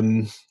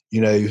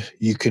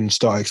 you can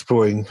start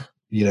exploring,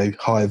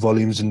 higher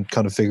volumes and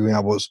kind of figuring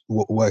out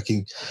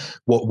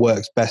what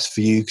works best for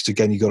you. Because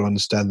again, you got to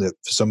understand that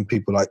for some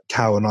people, like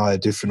Cal and I are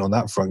different on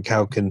that front.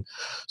 Cal can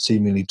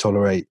seemingly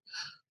tolerate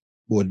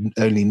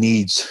only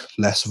needs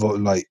less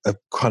like a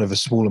kind of a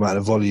small amount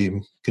of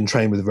volume, can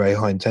train with a very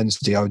high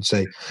intensity. I would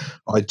say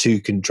I too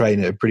can train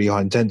at a pretty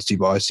high intensity,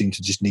 but I seem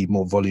to just need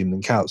more volume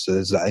than Cal. So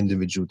there's that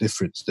individual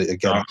difference that,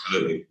 again,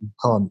 absolutely, you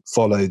can't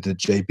follow the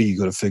JB. You've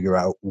got to figure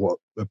out what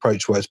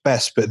approach works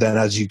best. But then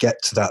as you get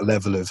to that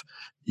level of,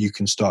 you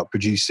can start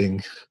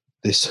producing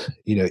this,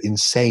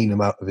 insane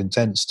amount of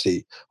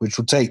intensity, which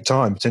will take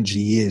time,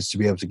 potentially years, to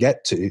be able to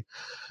get to.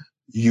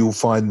 You'll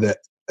find that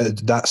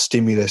that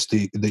stimulus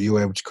that you're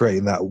able to create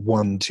in that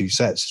 1-2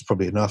 sets is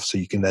probably enough, so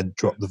you can then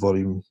drop the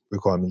volume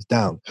requirements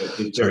down.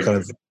 So it kind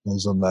of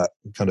goes on that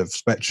kind of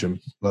spectrum,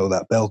 or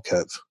that bell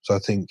curve. So I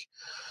think,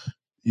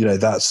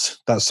 that's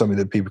something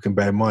that people can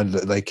bear in mind,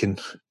 that they can,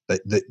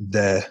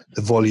 the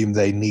volume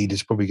they need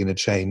is probably going to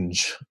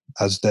change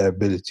as their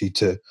ability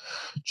to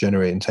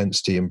generate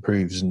intensity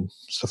improves and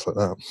stuff like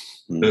that.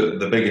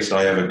 The biggest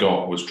I ever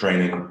got was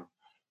training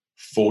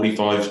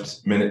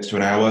 45 minutes to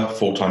an hour,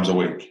 4 times a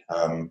week.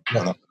 And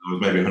that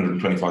was maybe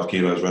 125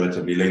 kilos,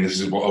 relatively lean.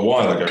 This is a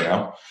while ago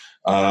now.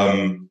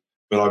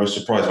 But I was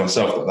surprised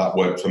myself that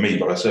worked for me,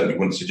 but I certainly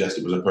wouldn't suggest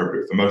it was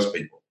appropriate for most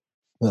people.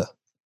 Yeah.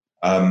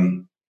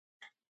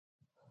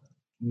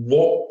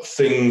 What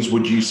things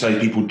would you say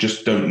people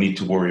just don't need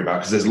to worry about?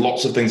 Because there's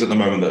lots of things at the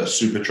moment that are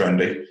super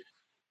trendy.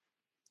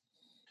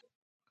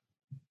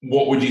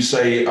 What would you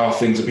say are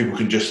things that people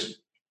can just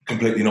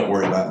completely not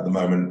worry about at the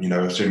moment,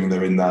 assuming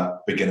they're in that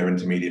beginner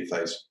intermediate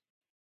phase?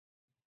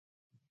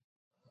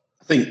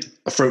 I think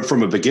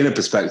from a beginner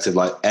perspective,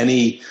 like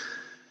any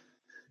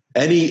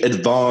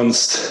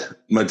advanced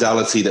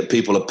modality that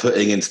people are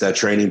putting into their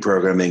training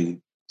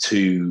programming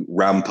to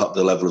ramp up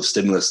the level of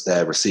stimulus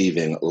they're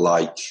receiving,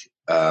 like,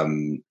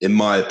 in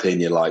my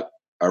opinion, like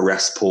a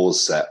rest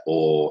pause set,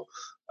 or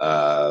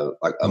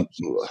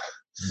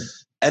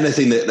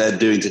anything that they're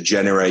doing to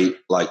generate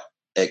like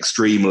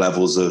extreme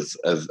levels of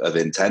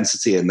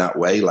intensity in that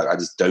way, like I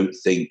just don't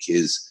think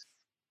is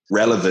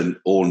relevant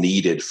or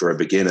needed for a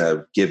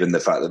beginner, given the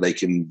fact that they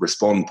can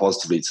respond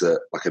positively to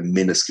like a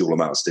minuscule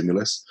amount of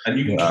stimulus. And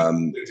you can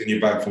keep things in your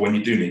bag for when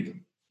you do need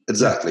them.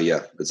 Exactly.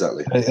 Yeah,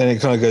 exactly. And it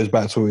kind of goes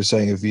back to what we were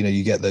saying of,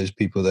 you get those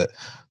people that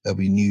they'll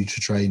be new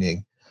to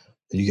training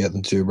and you get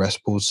them to a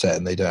rest pause set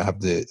and they don't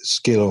have the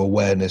skill or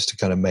awareness to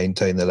kind of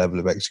maintain the level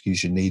of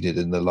execution needed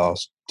in the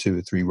last 2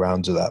 or 3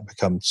 rounds of that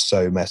becomes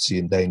so messy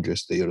and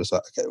dangerous that you're just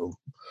like, okay, well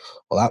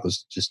that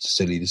was just a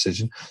silly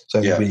decision.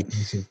 So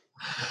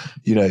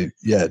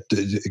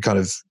kind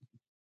of,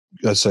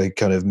 I'd say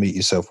kind of meet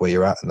yourself where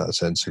you're at in that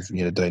sense of,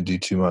 don't do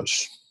too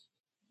much,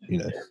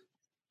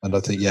 and I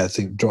think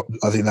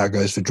that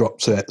goes for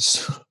drop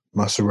sets,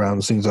 muscle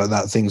rounds, things like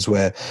that, things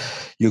where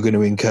you're going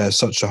to incur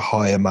such a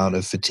high amount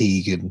of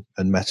fatigue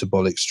and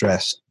metabolic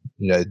stress,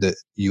 that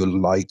you're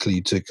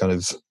likely to kind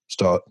of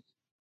start,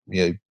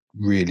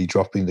 really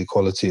dropping the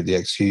quality of the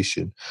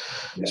execution.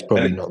 Yeah. It's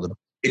probably not the...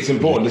 It's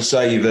important to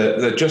say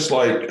that just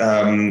like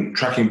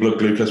tracking blood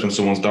glucose when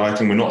someone's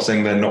dieting, we're not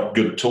saying they're not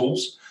good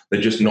tools. They're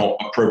just not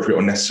appropriate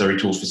or necessary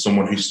tools for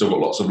someone who's still got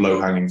lots of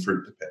low-hanging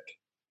fruit to pick.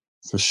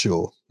 For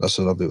sure. That's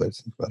a lovely way to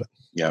think about it.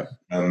 Yeah.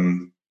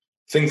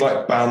 Things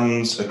like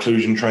bands,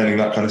 occlusion training,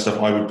 that kind of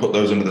stuff, I would put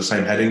those under the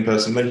same heading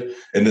personally,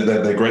 in that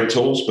they're great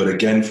tools, but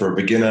again, for a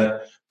beginner,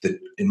 that,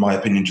 in my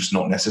opinion, just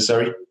not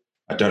necessary.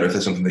 I don't know if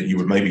there's something that you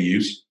would maybe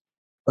use.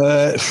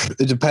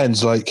 It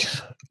depends. Like,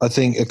 I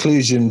think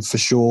occlusion for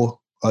sure.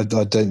 I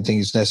don't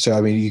think it's necessary.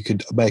 I mean, you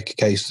could make a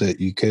case that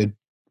you could,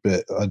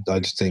 but I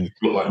just think...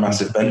 Look like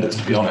massive benders,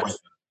 to be honest.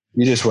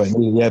 You just won't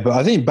need it, yeah. But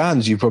I think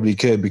bands you probably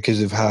could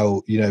because of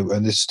how,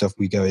 and this stuff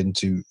we go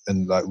into,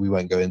 and like we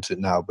won't go into it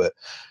now, but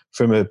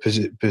from a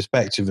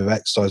perspective of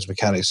exercise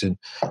mechanics and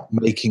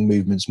making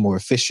movements more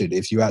efficient,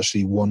 if you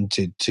actually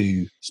wanted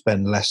to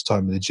spend less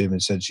time in the gym,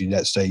 essentially,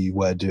 let's say you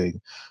were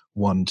doing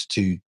 1 to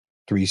 2,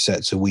 3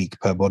 sets a week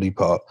per body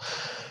part,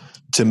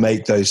 to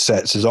make those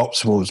sets as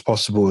optimal as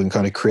possible and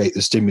kind of create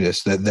the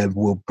stimulus, that there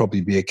will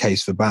probably be a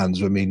case for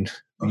bands. I mean,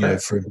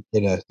 for a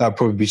beginner, that'd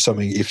probably be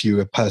something. If you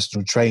were a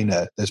personal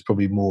trainer, there's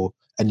probably more,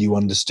 and you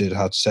understood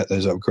how to set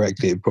those up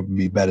correctly, it'd probably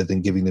be better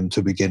than giving them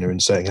to a beginner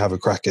and saying, have a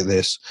crack at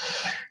this,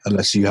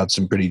 unless you had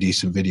some pretty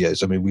decent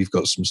videos. I mean, we've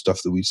got some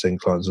stuff that we send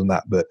clients on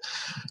that, but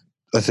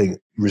I think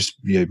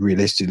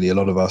realistically, a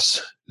lot of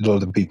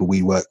the people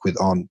we work with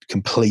aren't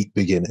complete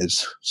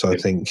beginners. So I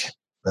think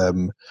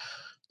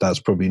that's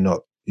probably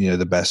not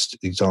the best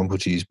example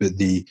to use, but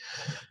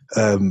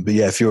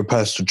if you're a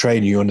personal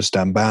trainer, you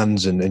understand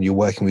bands and you're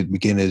working with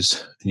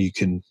beginners, and you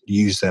can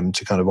use them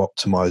to kind of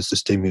optimize the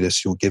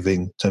stimulus you're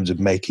giving in terms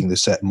of making the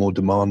set more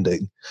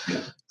demanding.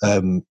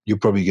 You're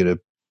probably going to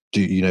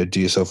do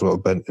yourself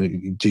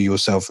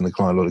and the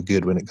client a lot of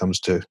good when it comes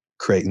to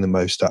creating the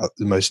most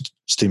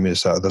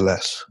stimulus out of the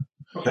less.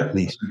 Okay,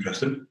 that's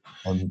interesting.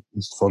 On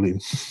this volume.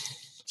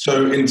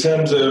 So in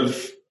terms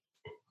of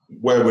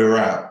where we're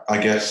at, I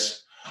guess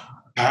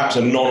perhaps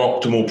a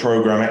non-optimal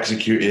program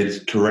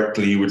executed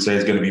correctly, you would say,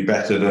 is going to be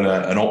better than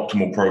an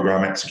optimal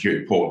program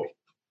executed poorly.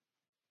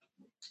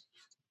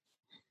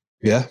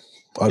 Yeah,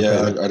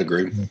 I'd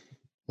agree.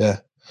 Yeah,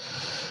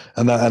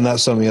 and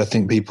that's something I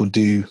think people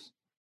do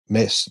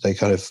miss. They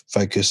kind of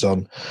focus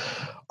on,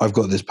 I've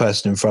got this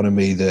person in front of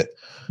me that,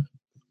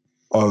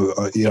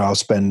 I'll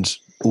spend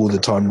all the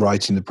time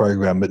writing the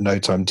program but no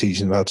time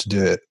teaching them how to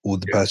do it, or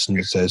the person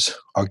that says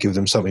I'll give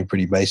them something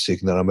pretty basic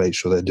and then I'll make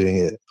sure they're doing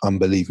it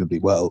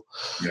unbelievably well.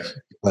 The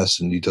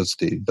person who does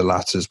the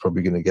latter is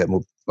probably going to get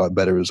more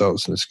better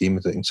results in the scheme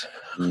of things.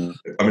 I mean,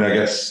 I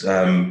guess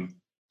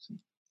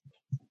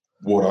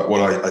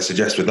what I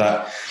suggest with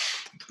that,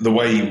 the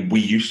way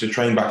we used to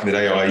train back in the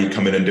day, i.e.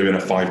 come in and doing a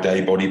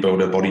 5-day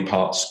bodybuilder body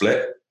part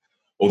split,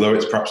 although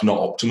it's perhaps not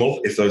optimal,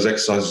 if those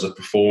exercises are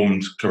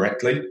performed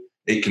correctly,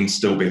 it can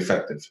still be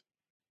effective.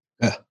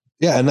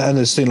 Yeah, and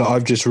this thing, like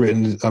I've just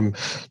written, I'm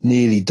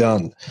nearly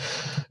done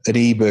an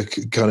ebook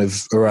kind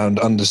of around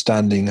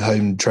understanding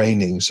home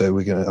training. So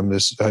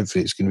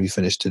hopefully it's going to be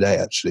finished today.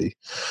 Actually,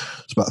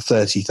 it's about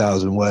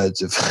 30,000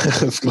 words of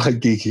like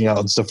geeking out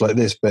and stuff like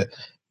this. But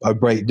I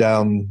break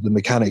down the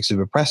mechanics of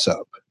a press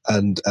up,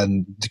 and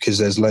because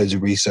there's loads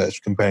of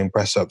research comparing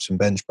press ups and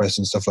bench press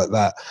and stuff like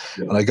that,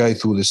 and I go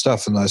through all this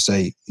stuff and I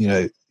say,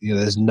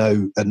 there's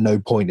at no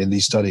point in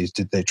these studies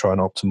did they try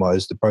and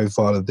optimize the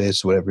profile of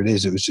this or whatever it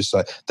is. It was just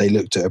like they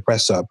looked at a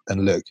press up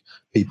and look,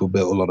 people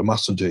built a lot of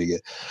muscle doing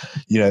it,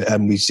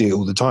 and we see it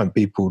all the time.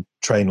 People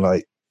train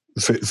like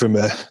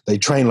they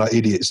train like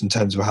idiots in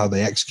terms of how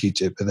they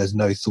execute it, but there's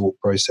no thought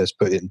process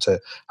put into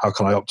how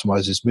can I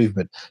optimize this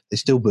movement. They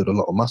still build a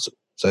lot of muscle.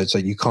 So it's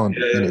like you can't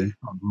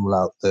rule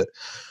out that.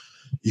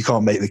 You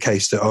can't make the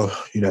case that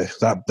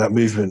that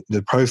movement,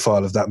 the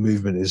profile of that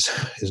movement is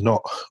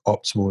not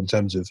optimal in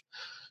terms of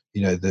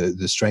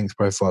the strength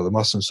profile, the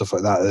muscle and stuff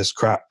like that. That's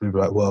crap. People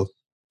are like, well,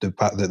 the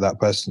fact that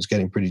person's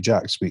getting pretty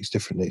jacked speaks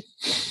differently.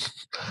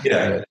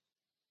 Yeah.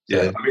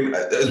 Yeah, I mean,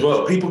 as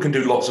well, people can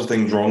do lots of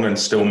things wrong and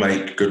still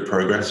make good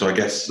progress. So I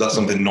guess that's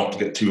something not to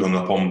get too hung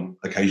up on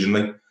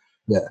occasionally.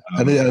 Yeah,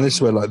 and this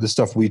is where like the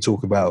stuff we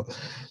talk about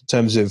in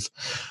terms of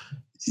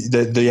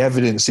the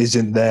evidence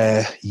isn't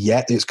there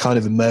yet. It's kind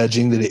of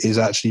emerging that it is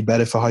actually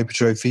better for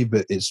hypertrophy,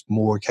 but it's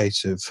more a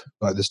case of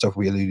like the stuff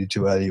we alluded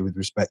to earlier with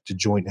respect to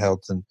joint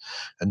health and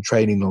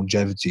training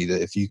longevity,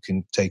 that if you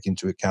can take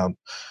into account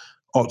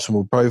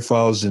optimal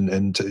profiles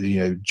and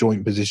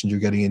joint positions you're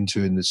getting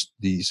into, and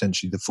the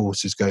essentially the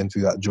forces going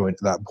through that joint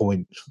at that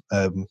point,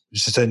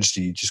 it's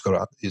essentially you just got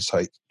to, it's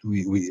like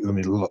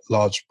a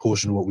large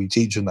portion of what we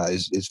teach on that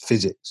is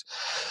physics.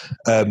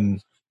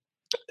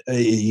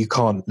 You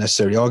can't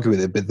necessarily argue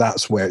with it, but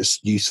that's where it's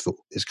useful.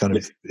 It's kind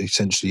of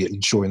essentially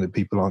ensuring that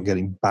people aren't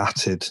getting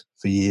battered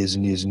for years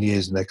and years and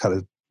years, and they're kind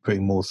of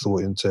putting more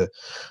thought into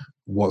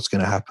what's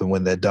going to happen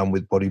when they're done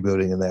with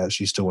bodybuilding and they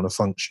actually still want to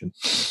function.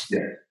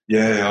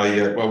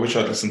 Well, I wish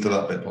I'd listened to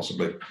that bit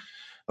possibly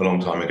a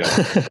long time ago.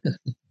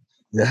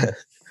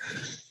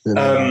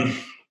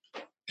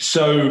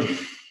 So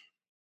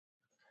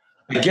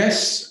I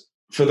guess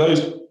for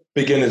those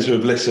beginners who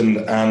have listened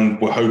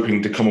and were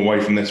hoping to come away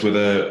from this with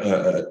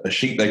a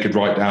sheet they could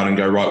write down and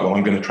go, right, well,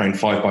 I'm going to train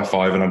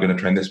 5x5 and I'm going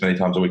to train this many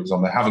times a week,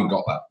 they haven't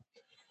got that.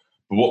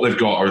 But what they've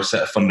got are a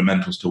set of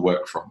fundamentals to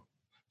work from.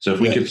 So if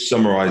we could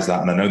summarize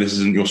that, and I know this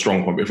isn't your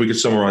strong point, but if we could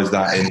summarize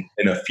that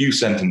in a few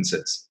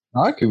sentences.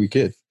 Okay, we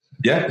could.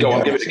 Yeah, go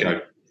on, give it a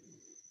go.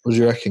 What do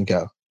you reckon,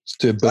 Cal? Let's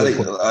do a bullet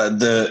point.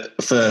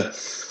 For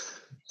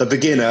the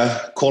beginner,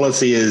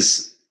 quality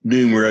is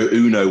numero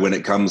uno when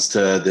it comes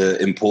to the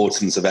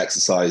importance of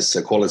exercise.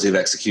 So quality of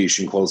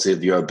execution, quality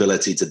of your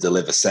ability to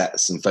deliver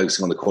sets, and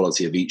focusing on the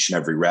quality of each and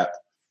every rep.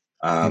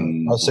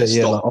 I'll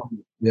say,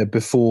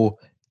 before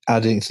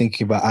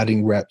thinking about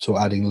adding reps or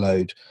adding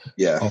load,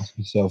 ask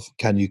yourself,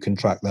 can you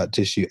contract that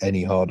tissue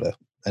any harder?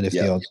 And if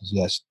the answer is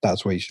yes,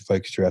 that's where you should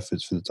focus your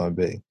efforts for the time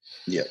being.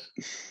 Yeah.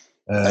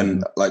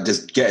 And like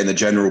just getting the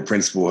general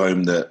principle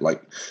home that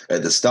like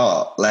at the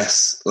start,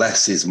 less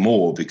is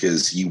more,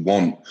 because you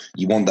want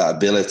that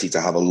ability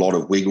to have a lot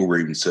of wiggle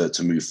room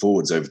to move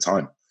forwards over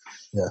time.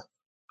 Yeah.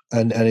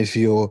 And if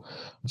you're,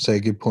 say a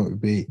good point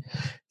would be,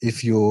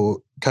 if you're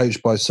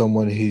coached by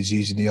someone who's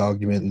using the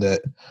argument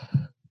that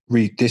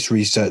this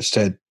research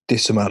said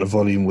this amount of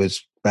volume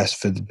was best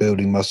for the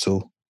building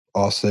muscle,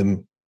 ask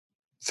them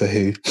for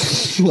who?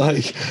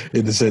 Like,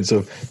 in the sense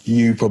of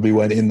you probably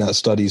went in that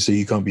study, so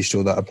you can't be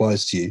sure that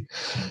applies to you.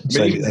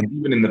 So,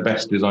 even in the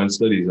best designed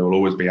studies, there will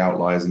always be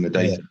outliers in the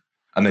data.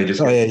 And they just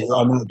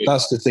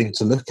that's the thing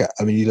to look at.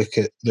 I mean, you look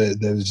at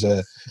there's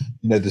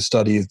the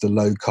study of the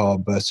low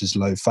carb versus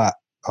low fat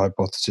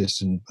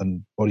hypothesis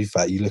and body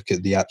fat. You look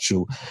at the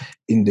actual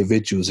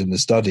individuals in the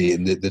study,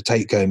 and the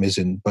take home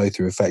isn't both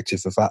are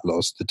effective for fat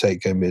loss. The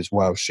take home is,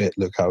 wow, shit,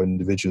 look how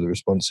individual the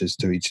response is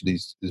to each of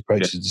these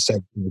approaches. The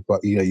same thing,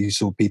 but you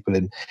saw people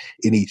in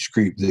each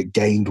group that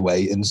gained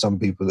weight and some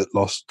people that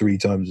lost 3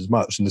 times as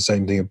much, and the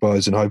same thing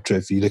applies in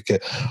hypertrophy. You look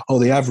at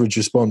the average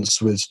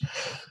response was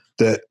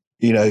that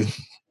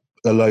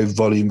a low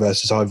volume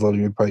versus high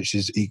volume approach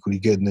is equally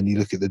good. And then you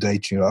look at the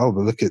data and you're like,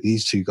 but look at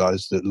these 2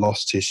 guys that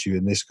lost tissue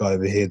and this guy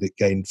over here that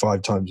gained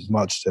 5 times as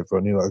much as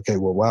everyone. You're like, okay,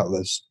 well, wow,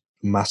 there's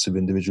massive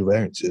individual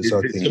variances. It's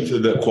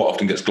something that quite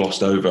often gets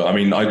glossed over. I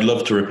mean, I'd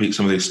love to repeat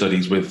some of these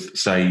studies with,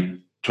 say,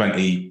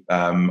 20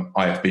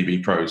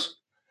 IFBB pros.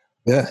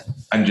 Yeah.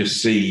 And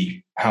just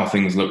see how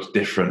things looked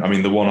different. I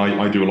mean, the one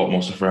I do a lot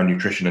more stuff around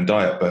nutrition and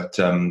diet, but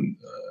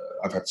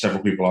I've had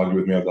several people argue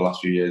with me over the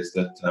last few years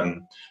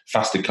that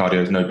fasted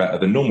cardio is no better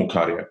than normal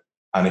cardio.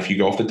 And if you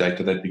go off the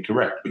data, they'd be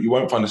correct. But you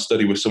won't find a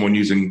study with someone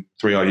using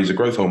 3R user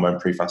growth hormone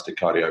pre-fasted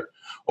cardio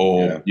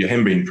or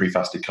yohimbine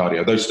pre-fasted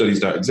cardio. Those studies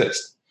don't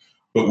exist.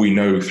 But we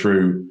know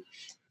through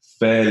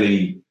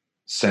fairly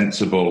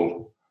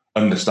sensible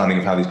understanding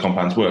of how these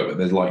compounds work that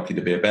there's likely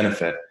to be a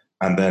benefit.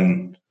 And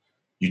then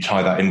you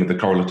tie that in with the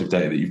correlative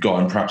data that you've got,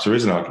 and perhaps there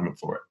is an argument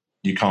for it.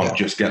 You can't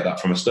just get that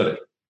from a study.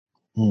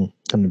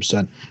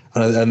 100%.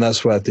 And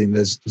that's where I think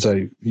there's,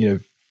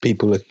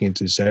 people looking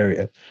into this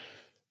area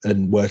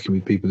and working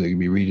with people that can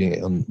be reading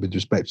it on with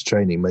respect to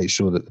training, make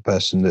sure that the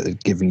person that is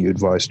giving you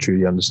advice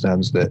truly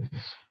understands that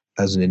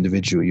as an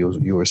individual,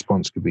 your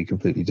response could be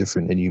completely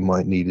different and you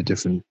might need a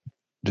different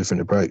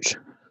approach.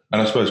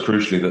 And I suppose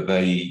crucially that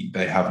they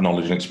have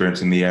knowledge and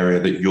experience in the area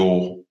that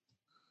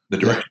the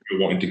direction you're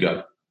wanting to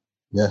go.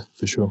 Yeah,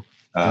 for sure.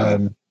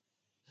 I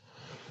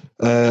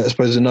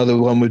suppose another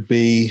one would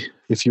be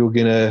if you're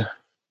going to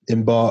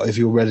if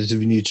you're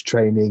relatively new to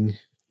training,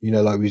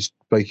 like we were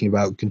speaking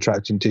about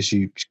contracting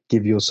tissue,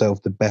 give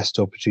yourself the best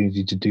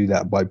opportunity to do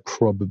that by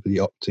probably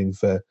opting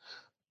for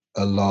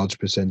a large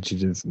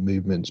percentage of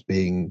movements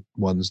being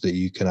ones that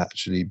you can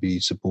actually be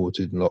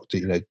supported and locked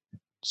in,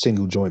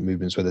 single joint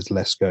movements where there's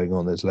less going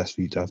on, there's less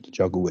for you to have to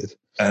juggle with.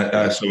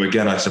 So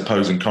again, I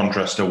suppose in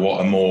contrast to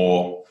what a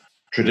more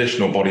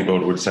traditional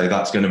bodybuilder would say,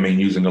 that's going to mean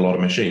using a lot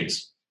of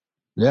machines.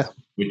 Yeah.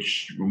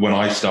 Which when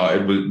I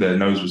started, their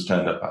nose was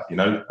turned up at,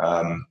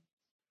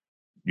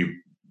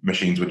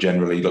 machines were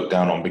generally looked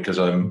down on because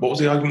what was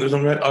the argument that was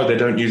on red? Oh, they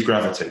don't use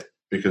gravity.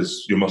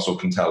 because your muscle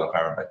can tell,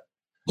 apparently.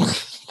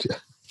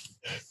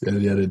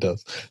 Yeah, it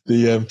does.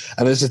 And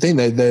that's the thing;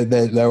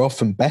 they're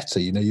often better.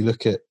 You know, you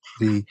look at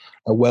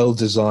a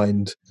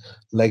well-designed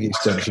leg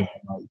extension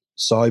like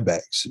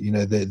Cybex. You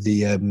know,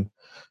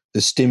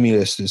 the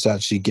stimulus that's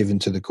actually given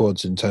to the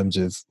quads in terms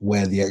of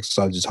where the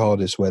exercise is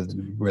hardest,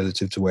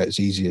 relative to where it's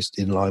easiest,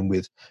 in line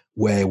with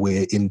where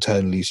we're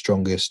internally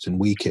strongest and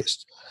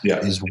weakest,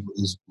 is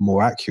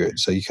more accurate.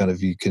 So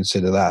you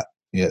consider that.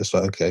 Yeah, it's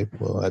like, okay,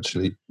 well,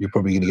 actually, you're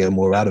probably going to get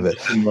more out of it.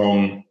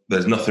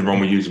 There's nothing wrong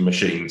with using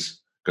machines,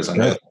 because I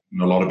know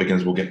a lot of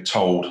beginners will get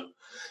told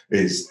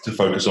is to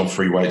focus on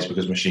free weights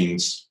because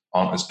machines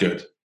aren't as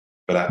good.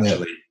 But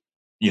actually,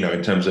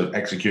 in terms of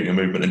executing a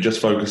movement and just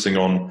focusing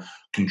on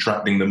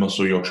contracting the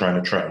muscle you're trying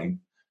to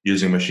train,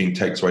 using a machine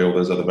takes away all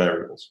those other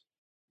variables.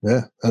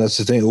 Yeah, and that's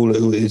the thing.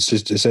 It's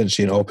just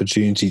essentially an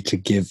opportunity to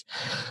give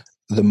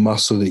the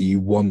muscle that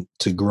you want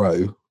to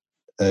grow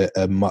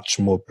a much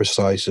more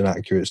precise and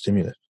accurate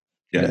stimulus.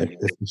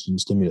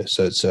 Efficient stimulus.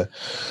 So it's a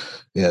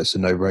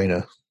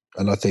no-brainer.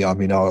 And I think, I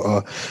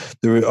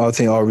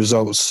think our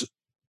results,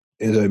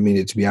 I don't mean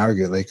it to be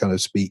arrogant, they kind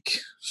of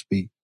speak,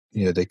 they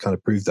kind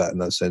of prove that in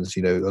that sense.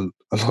 A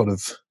lot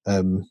of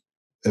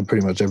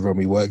pretty much everyone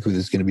we work with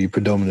is going to be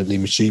predominantly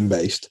machine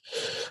based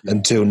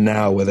until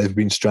now, where they've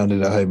been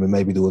stranded at home and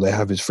maybe all they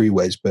have is free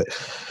weights. But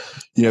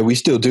we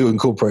still do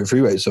incorporate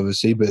free weights,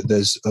 obviously, but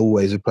there's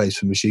always a place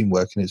for machine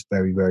work, and it's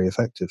very, very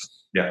effective.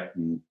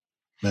 And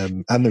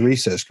the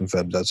research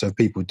confirms that. So if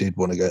people did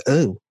want to go,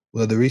 oh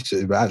well, the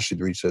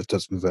research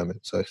does confirm it.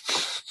 So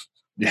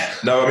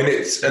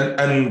it's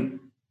and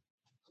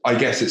I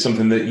guess it's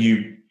something that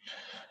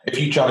if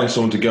you challenge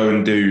someone to go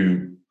and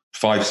do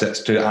 5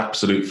 sets to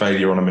absolute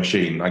failure on a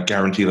machine, I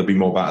guarantee they'll be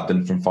more battered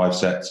than from 5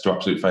 sets to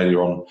absolute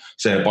failure on,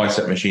 say, a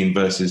bicep machine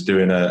versus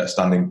doing a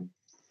standing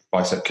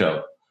bicep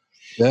curl.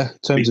 Yeah,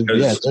 you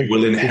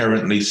will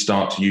inherently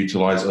start to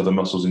utilize other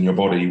muscles in your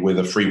body with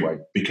a free weight,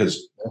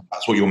 because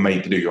that's what you're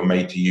made to do. You're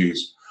made to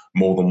use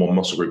more than one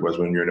muscle group, whereas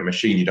when you're in a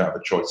machine, you don't have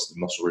a choice. The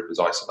muscle group is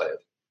isolated.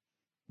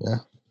 Yeah,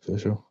 for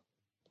sure.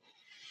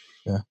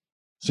 Yeah.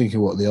 Thinking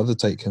what the other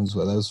take-homes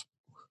were, those.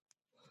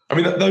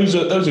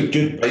 Those are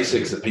good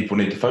basics that people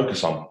need to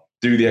focus on.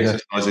 Do the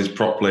exercises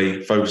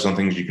properly, focus on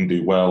things you can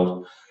do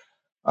well,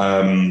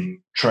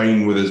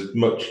 train with as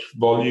much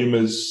volume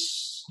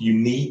as you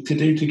need to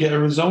do to get a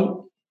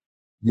result.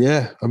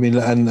 Yeah,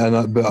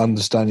 but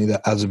understanding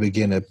that as a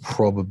beginner,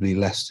 probably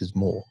less is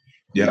more.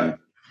 Yeah.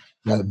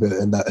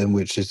 In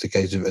which is the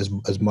case of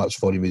as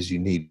much volume as you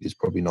need is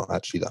probably not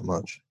actually that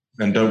much.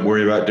 And don't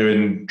worry about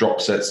doing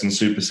drop sets and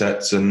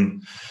supersets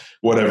and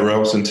whatever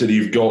else until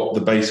you've got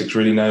the basics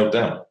really nailed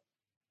down.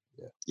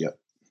 Yeah.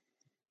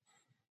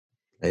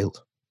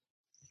 Nailed.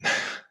 Is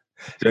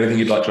there anything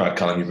you'd like to add,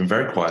 Calum? You've been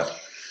very quiet.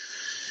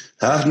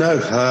 No.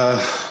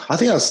 I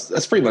think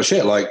that's pretty much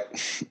it. Like,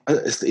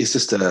 it's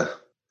just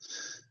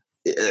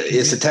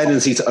it's a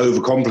tendency to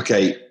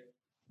overcomplicate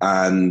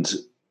and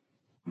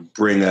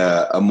bring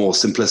a more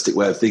simplistic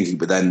way of thinking,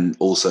 but then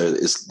also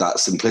that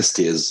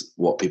simplicity is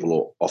what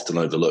people often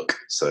overlook.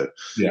 So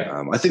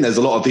I think there's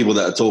a lot of people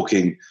that are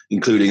talking,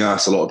 including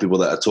us, a lot of people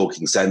that are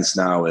talking sense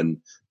now and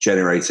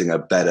generating a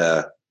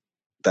better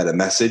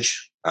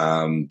message.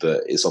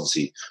 But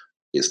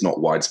it's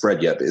not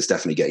widespread yet, but it's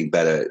definitely getting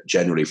better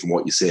generally from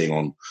what you're seeing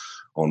on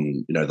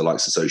the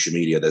likes of social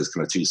media. There's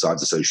kind of two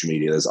sides of social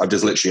media. I've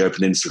just literally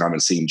opened Instagram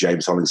and seen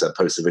James Hollingshead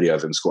post a video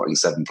of him squatting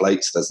 7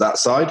 plates. There's that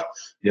side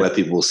where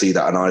people will see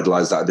that and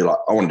idolize that and be like,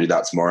 I want to do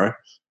that tomorrow.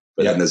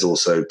 But then there's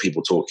also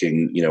people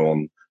talking,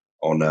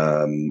 on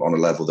a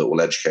level that will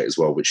educate as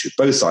well, which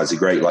both sides are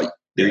great. Like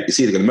it's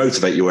either going to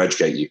motivate you or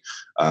educate you.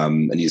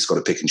 And you just got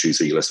to pick and choose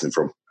who you're listening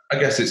from. I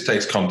guess it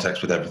takes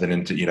context with everything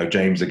into,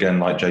 James, again,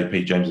 like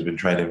JP, James has been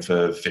training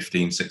for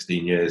 15,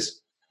 16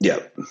 years. Yeah.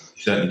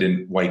 He certainly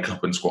didn't wake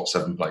up and squat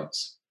 7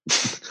 plates.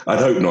 I'd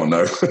hope not,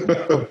 no.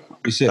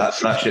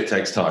 that shit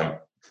takes time.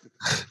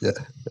 Yeah.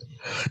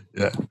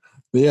 Yeah.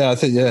 But I'd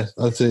say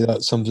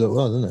that sums it up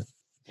well, doesn't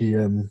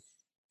it?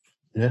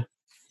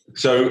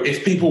 So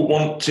if people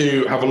want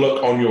to have a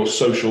look on your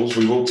socials,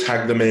 we will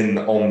tag them in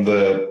on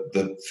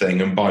the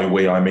thing. And by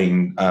we, I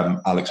mean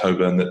Alex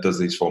Hoburn that does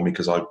these for me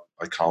because I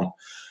can't.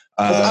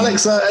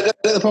 Alex edit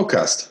the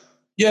podcast?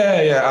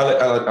 Yeah.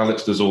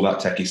 Alex does all that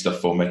techie stuff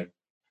for me.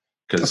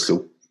 That's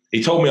cool.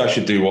 He told me I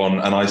should do one,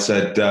 and I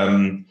said,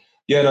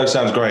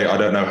 sounds great. I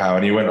don't know how.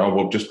 And he went,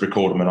 we'll just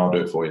record them and I'll do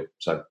it for you.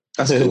 So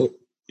that's cool.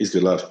 He's a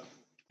good lad.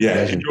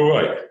 Yeah, he's all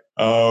right.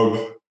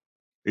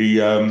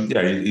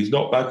 He's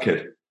not a bad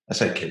kid. I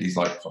say kid, he's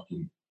like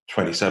fucking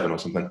 27 or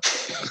something.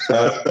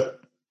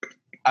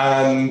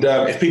 And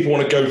if people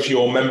want to go to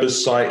your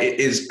members' site, it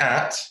is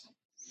at...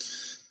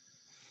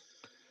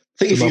 I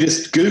think if you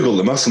just Google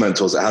The Muscle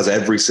Mentors, it has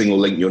every single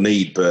link you'll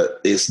need,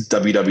 but it's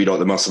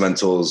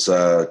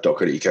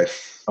www.themusclementors.co.uk.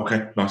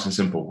 Okay, nice and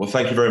simple. Well,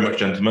 thank you very much,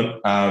 gentlemen.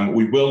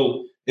 We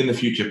will, in the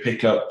future,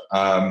 pick up,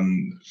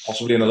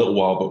 possibly in a little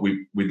while, but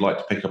we'd like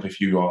to pick up, if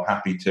you are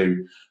happy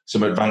to,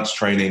 some advanced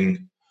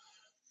training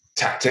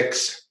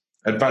tactics,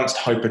 advanced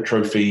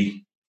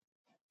hypertrophy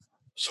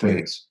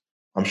swings.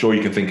 I'm sure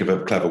you can think of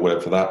a clever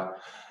word for that.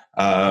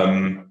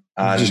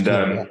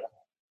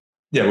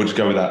 Yeah, we'll just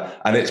go with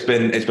that. And it's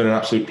been an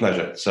absolute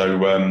pleasure.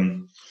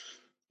 So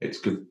it's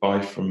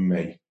goodbye from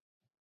me.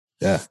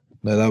 Yeah,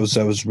 no, that was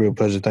a real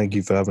pleasure. Thank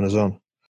you for having us on.